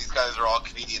 these guys are all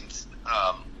comedians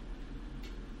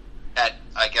at,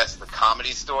 I guess, the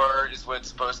Comedy Store is what it's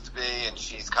supposed to be. And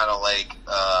she's kind of like,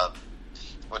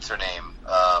 what's her name?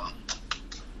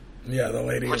 Yeah, the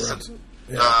lady who runs.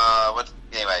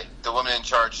 Anyway, the woman in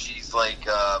charge, she's like,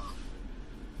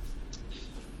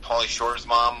 Pauly Shore's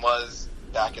mom was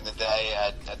back in the day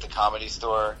at the Comedy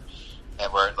Store,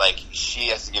 and where like she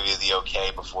has to give you the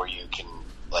okay before you can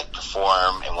like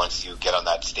perform, and once you get on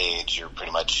that stage, you're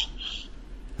pretty much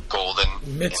golden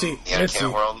in the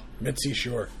entertainment world. Mitzi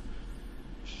Shore.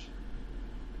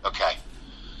 Okay,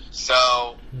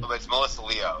 so it's Melissa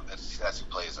Leo. That's who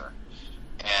plays her,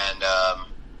 and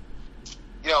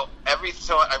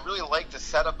so I really liked the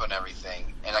setup and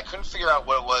everything, and I couldn't figure out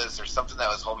what it was or something that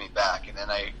was holding me back. And then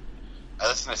I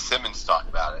listened to Simmons talk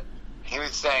about it. He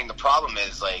was saying the problem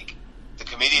is like the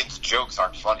comedian's jokes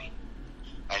aren't funny,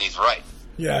 and he's right.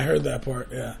 Yeah, I heard that part.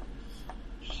 Yeah,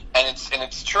 and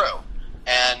it's true.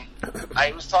 And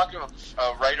I was talking to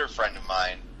a writer friend of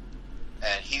mine,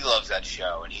 and he loves that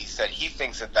show, and he said he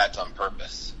thinks that that's on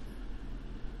purpose.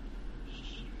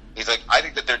 He's like, I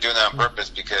think that they're doing that on purpose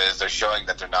because they're showing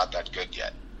that they're not that good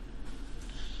yet.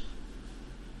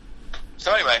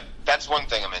 So anyway, that's one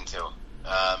thing I'm into.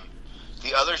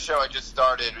 The other show I just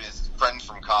started is Friends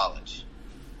from College.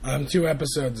 I'm 2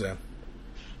 episodes in.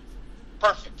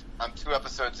 Perfect. I'm 2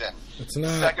 episodes in. It's not...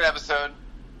 The second episode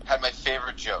had my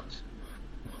favorite joke.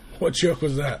 What joke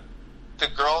was that? The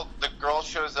girl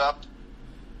shows up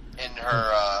in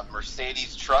her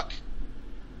Mercedes truck,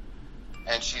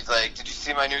 and she's like, "Did you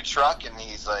see my new truck?" And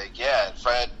he's like, "Yeah." And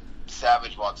Fred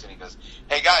Savage walks in. He goes,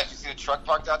 "Hey guys, you see the truck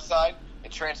parked outside?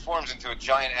 It transforms into a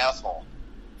giant asshole."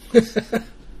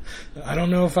 I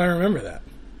don't know if I remember that.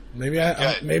 Maybe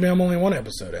I'm only 1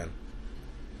 episode in.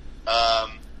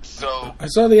 So I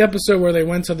saw the episode where they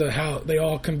went to the house. They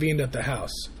all convened at the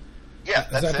house. Yeah,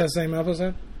 is that the same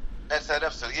episode? That's that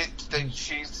episode.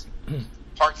 She's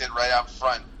parked it right out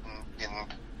front,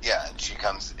 and she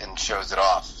comes and shows it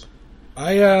off.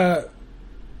 It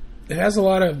has a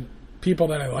lot of people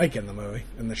that I like in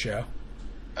the show.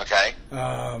 Okay.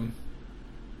 I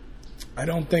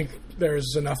don't think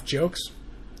there's enough jokes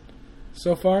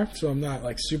so far, so I'm not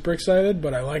like super excited,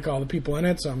 but I like all the people in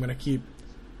it, so I'm going to keep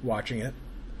watching it.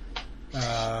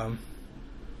 I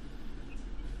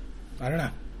don't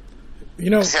know.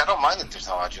 See, I don't mind that there's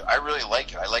not much. I really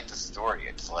like it. I like the story.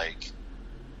 It's like,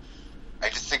 I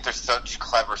just think there's such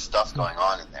clever stuff going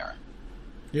on in there.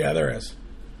 Yeah, there is.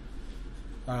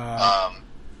 I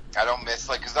don't miss,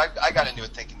 like, because I got into it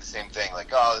thinking the same thing,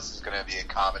 like, oh, this is going to be a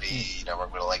comedy, we're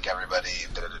going to like everybody,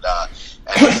 da-da-da-da.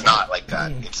 And it's not like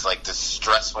that. It's like this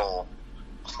stressful,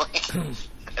 like,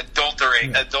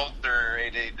 adulterated,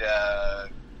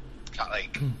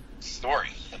 story,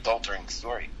 adultering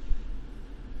story.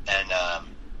 And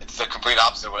it's the complete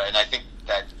opposite of what and I think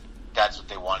that's what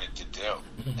they wanted to do,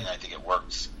 and I think it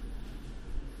works.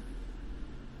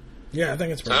 Yeah, I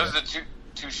think it's pretty so those are the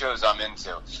two shows I'm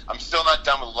into. I'm still not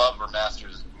done with Love or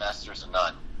Masters of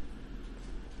None.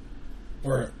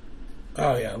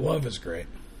 Love is great.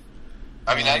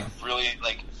 I mean, I really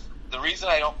like. The reason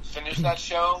I don't finish that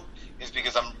show is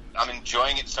because I'm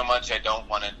enjoying it so much. I don't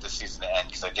want the season to end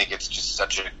because I think it's just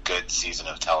such a good season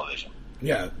of television.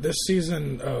 Yeah, this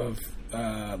season of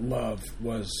Love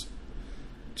was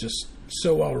just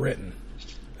so well written,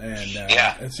 and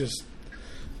it's just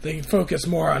they focus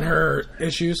more on her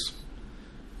issues,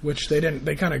 which they didn't.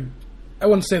 They kind of, I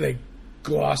wouldn't say they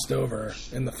glossed over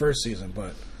in the first season,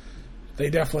 but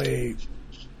they definitely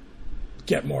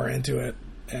get more into it,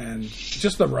 and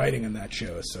just the writing in that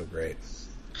show is so great.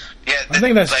 Yeah, I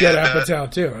think that's Judd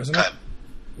Apatow too, isn't it?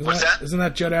 What's that? Isn't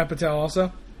that Judd Apatow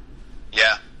also?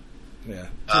 Yeah. Yeah.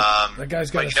 That guy's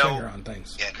got his finger on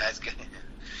things. Yeah, guy's good.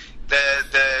 The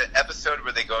episode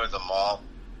where they go to the mall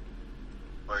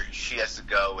where she has to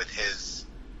go with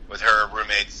her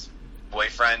roommate's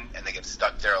boyfriend, and they get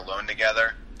stuck there alone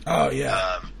together. Oh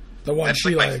yeah, the one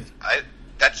she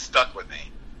that stuck with me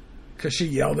because she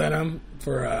yelled at him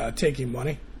for taking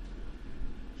money.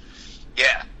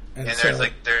 Yeah, and so,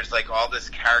 there's all this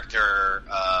character,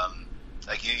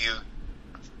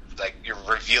 you're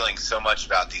revealing so much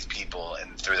about these people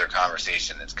and through their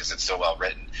conversation. It's because it's so well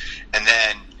written. And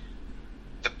then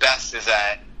the best is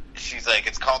that she's like,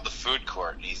 it's called the food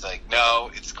court, and he's like, no,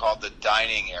 it's called the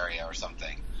dining area or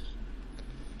something.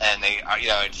 And they,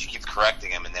 and she keeps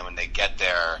correcting him. And then when they get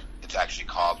there, it's actually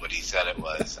called what he said it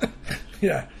was.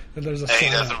 Yeah, and there's he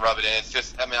doesn't rub it in. It's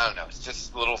just, I don't know. It's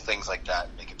just little things like that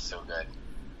make it so good.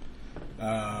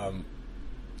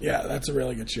 Yeah, that's a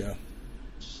really good show.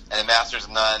 And the Masters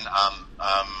of None,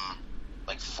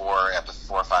 like 4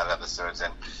 or 5 episodes,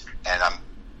 and I'm,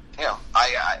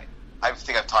 I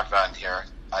think I've talked about it here.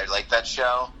 I like that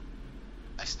show.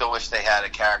 I still wish they had a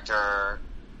character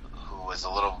who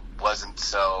wasn't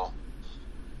so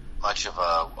much of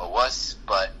a wuss,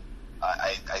 but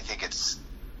I think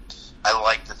I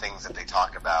like the things that they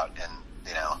talk about, and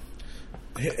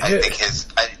I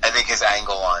think his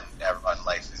angle on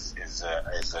life is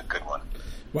a good one.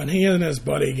 When he and his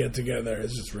buddy get together,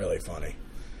 it's just really funny.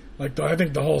 Like I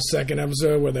think the whole second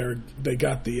episode where they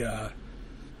got the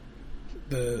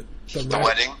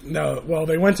wedding. No, well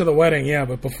they went to the wedding, yeah,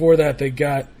 but before that they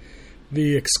got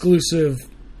the exclusive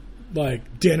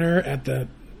dinner at the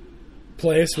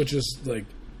place, which is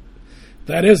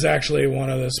that is actually one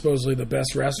of the supposedly the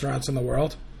best restaurants in the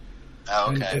world.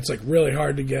 Oh, okay. And it's really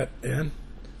hard to get in.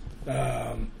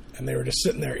 And they were just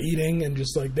sitting there eating and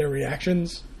just their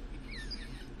reactions.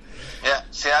 Yeah,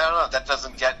 see, I don't know.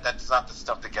 That's not the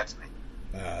stuff that gets me.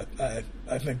 I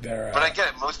think they're. But I get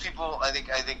it. Most people, I think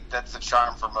that's the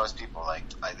charm for most people. I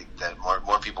think that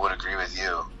more people would agree with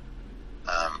you.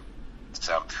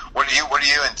 So, what are you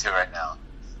into right now?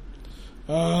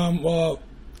 Well,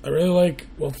 I really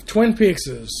Twin Peaks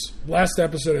last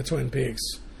episode of Twin Peaks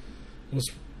was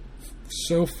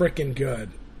so freaking good.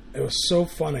 It was so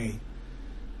funny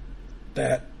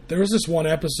that there was this one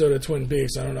episode of Twin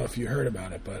Peaks. I don't know if you heard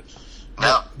about it, but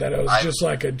that it was just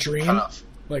like a dream.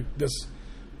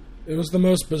 It was the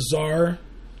most bizarre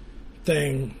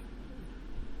thing.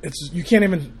 You can't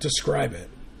even describe it.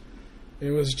 It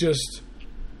was just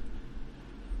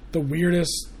the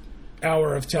weirdest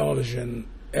hour of television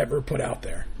ever put out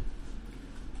there.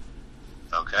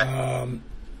 Okay.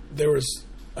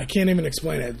 I can't even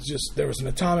explain it. It's just there was an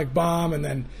atomic bomb, and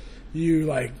then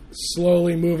you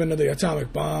slowly move into the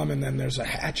atomic bomb, and then there's a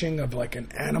hatching of an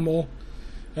animal,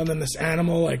 and then this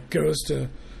animal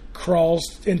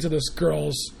crawls into this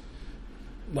girl's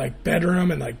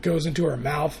bedroom and goes into her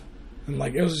mouth, and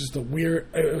it was just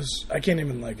I can't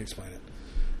even explain it.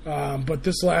 But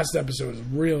this last episode was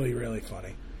really, really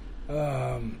funny.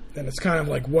 And it's kind of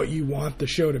what you want the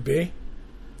show to be.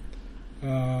 So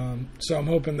I'm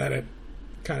hoping that it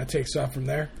kind of takes off from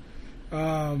there.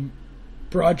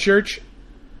 Broadchurch.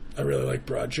 I really like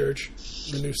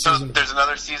Broadchurch. The new season. So there's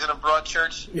another season of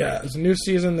Broadchurch? Yeah, there's a new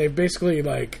season. They basically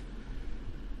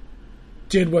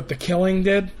did what The Killing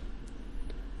did.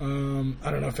 I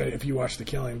don't know if you watched The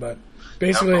Killing, but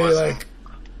basically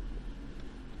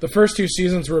the first 2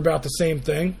 seasons were about the same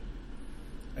thing,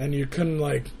 and you couldn't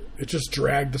it just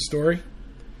dragged the story.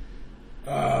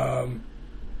 And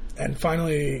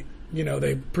finally,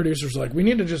 the producers were we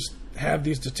need to just have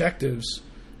these detectives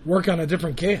work on a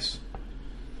different case.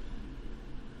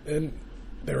 And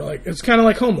they were it's kind of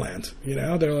like Homeland,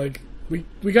 They're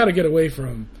we got to get away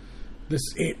from this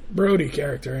Brody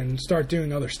character and start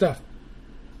doing other stuff.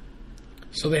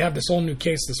 So they have this whole new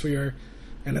case this year,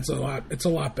 and it's a lot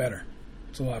better.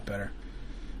 It's a lot better.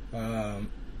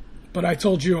 But I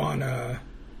told you on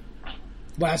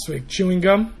last week, Chewing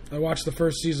Gum. I watched the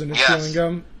first season of Chewing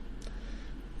Gum.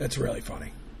 It's really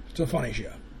funny. It's a funny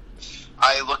show.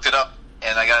 I looked it up,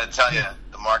 and I got to tell you,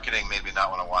 the marketing made me not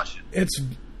want to watch it.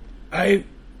 I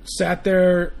sat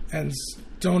there and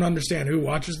don't understand who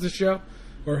watches this show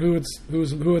or who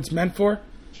it's meant for.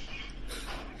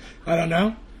 I don't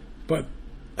know, but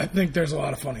I think there's a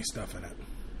lot of funny stuff in it.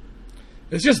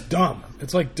 It's just dumb.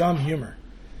 It's dumb humor.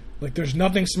 There's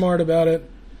nothing smart about it.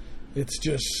 It's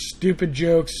just stupid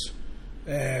jokes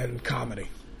and comedy.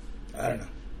 I don't know.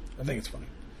 I think it's funny.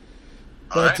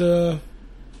 But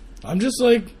I'm just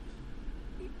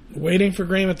waiting for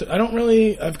Graham.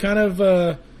 I've kind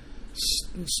of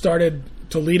started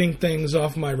deleting things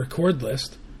off my record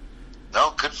list.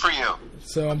 No, good for you.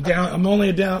 So I'm down.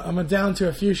 I'm down to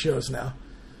a few shows now.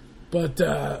 But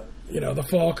the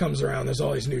fall comes around. There's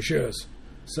all these new shows.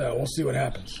 So we'll see what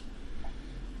happens.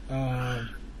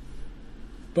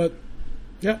 But,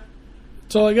 yeah,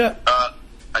 that's all I got.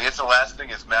 I guess the last thing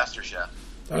is MasterChef.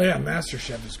 Oh, yeah,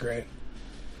 MasterChef is great.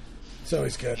 It's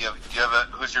always good.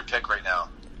 Who's your pick right now?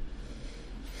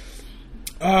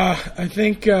 I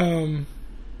think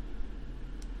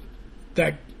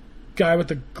that guy with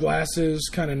the glasses,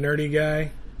 kind of nerdy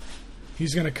guy,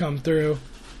 he's going to come through.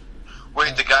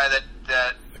 Wait, the guy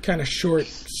that kind of short,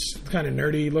 kind of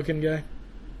nerdy looking guy.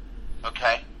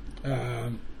 Okay.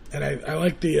 And I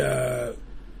like the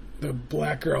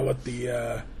black girl with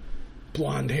the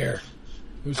blonde hair.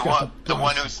 The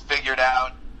one who's figured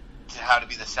out how to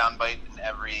be the soundbite in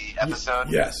every episode?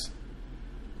 Yes.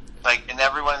 Like, in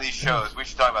every one of these shows, we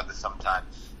should talk about this sometime.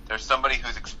 There's somebody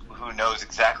who knows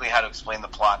exactly how to explain the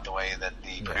plot the way that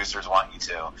the producers want you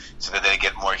to, so that they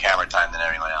get more camera time than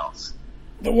everyone else.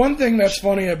 The one thing that's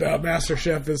funny about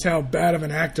MasterChef is how bad of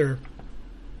an actor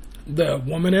the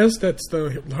woman is that's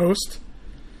the host.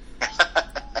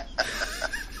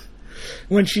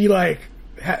 When she, like...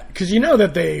 Because you know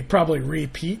that they probably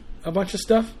repeat a bunch of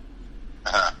stuff.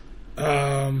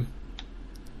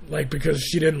 Like, because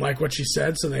she didn't like what she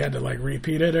said, so they had to, like,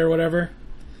 repeat it or whatever.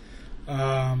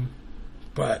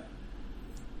 But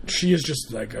she is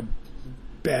just, like, a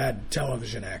bad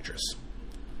television actress.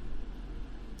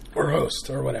 Or host,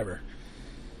 or whatever.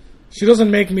 She doesn't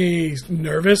make me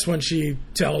nervous when she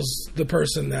tells the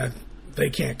person that they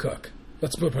can't cook.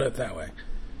 Let's put it that way.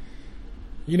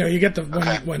 You know, you get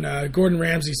when Gordon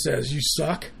Ramsay says, "You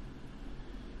suck,"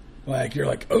 like, you're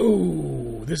like,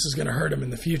 oh, this is going to hurt him in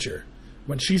the future.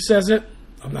 When she says it,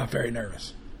 I'm not very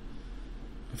nervous.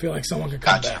 I feel like someone could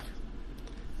come back.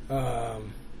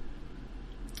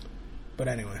 But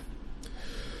anyway,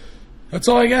 that's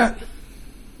all I got.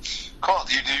 Cool.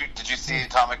 Did you see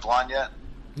Atomic Blonde yet?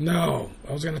 No.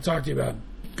 I was going to talk to you about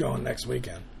going next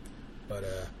weekend. But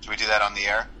should we do that on the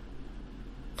air?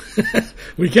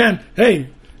 We can. Hey,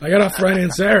 I got off Friday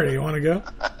and Saturday. You want to go?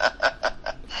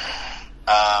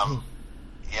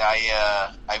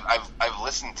 Yeah, I've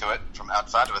listened to it from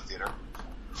outside of a theater.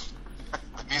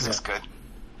 The music's good.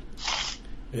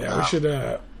 Yeah, we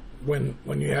should.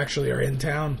 When you actually are in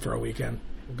town for a weekend,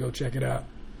 we'll go check it out.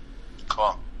 Cool.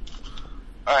 All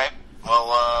right.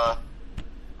 Well,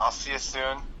 I'll see you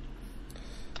soon.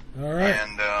 All right.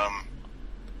 And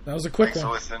that was a quick thanks one.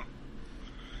 for listening.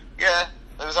 Yeah,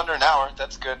 it was under an hour.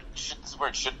 That's good. This is where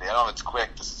it should be. I don't know if it's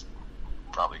quick. This is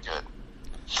probably good.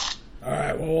 All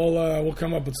right. Well, we'll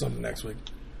come up with something next week.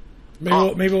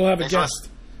 Maybe we'll have a guest.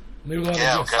 Maybe we'll have a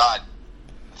guest. Oh God.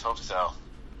 Let's hope so. All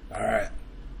right.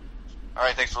 All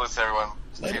right. Thanks for listening, everyone.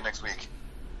 See you next week.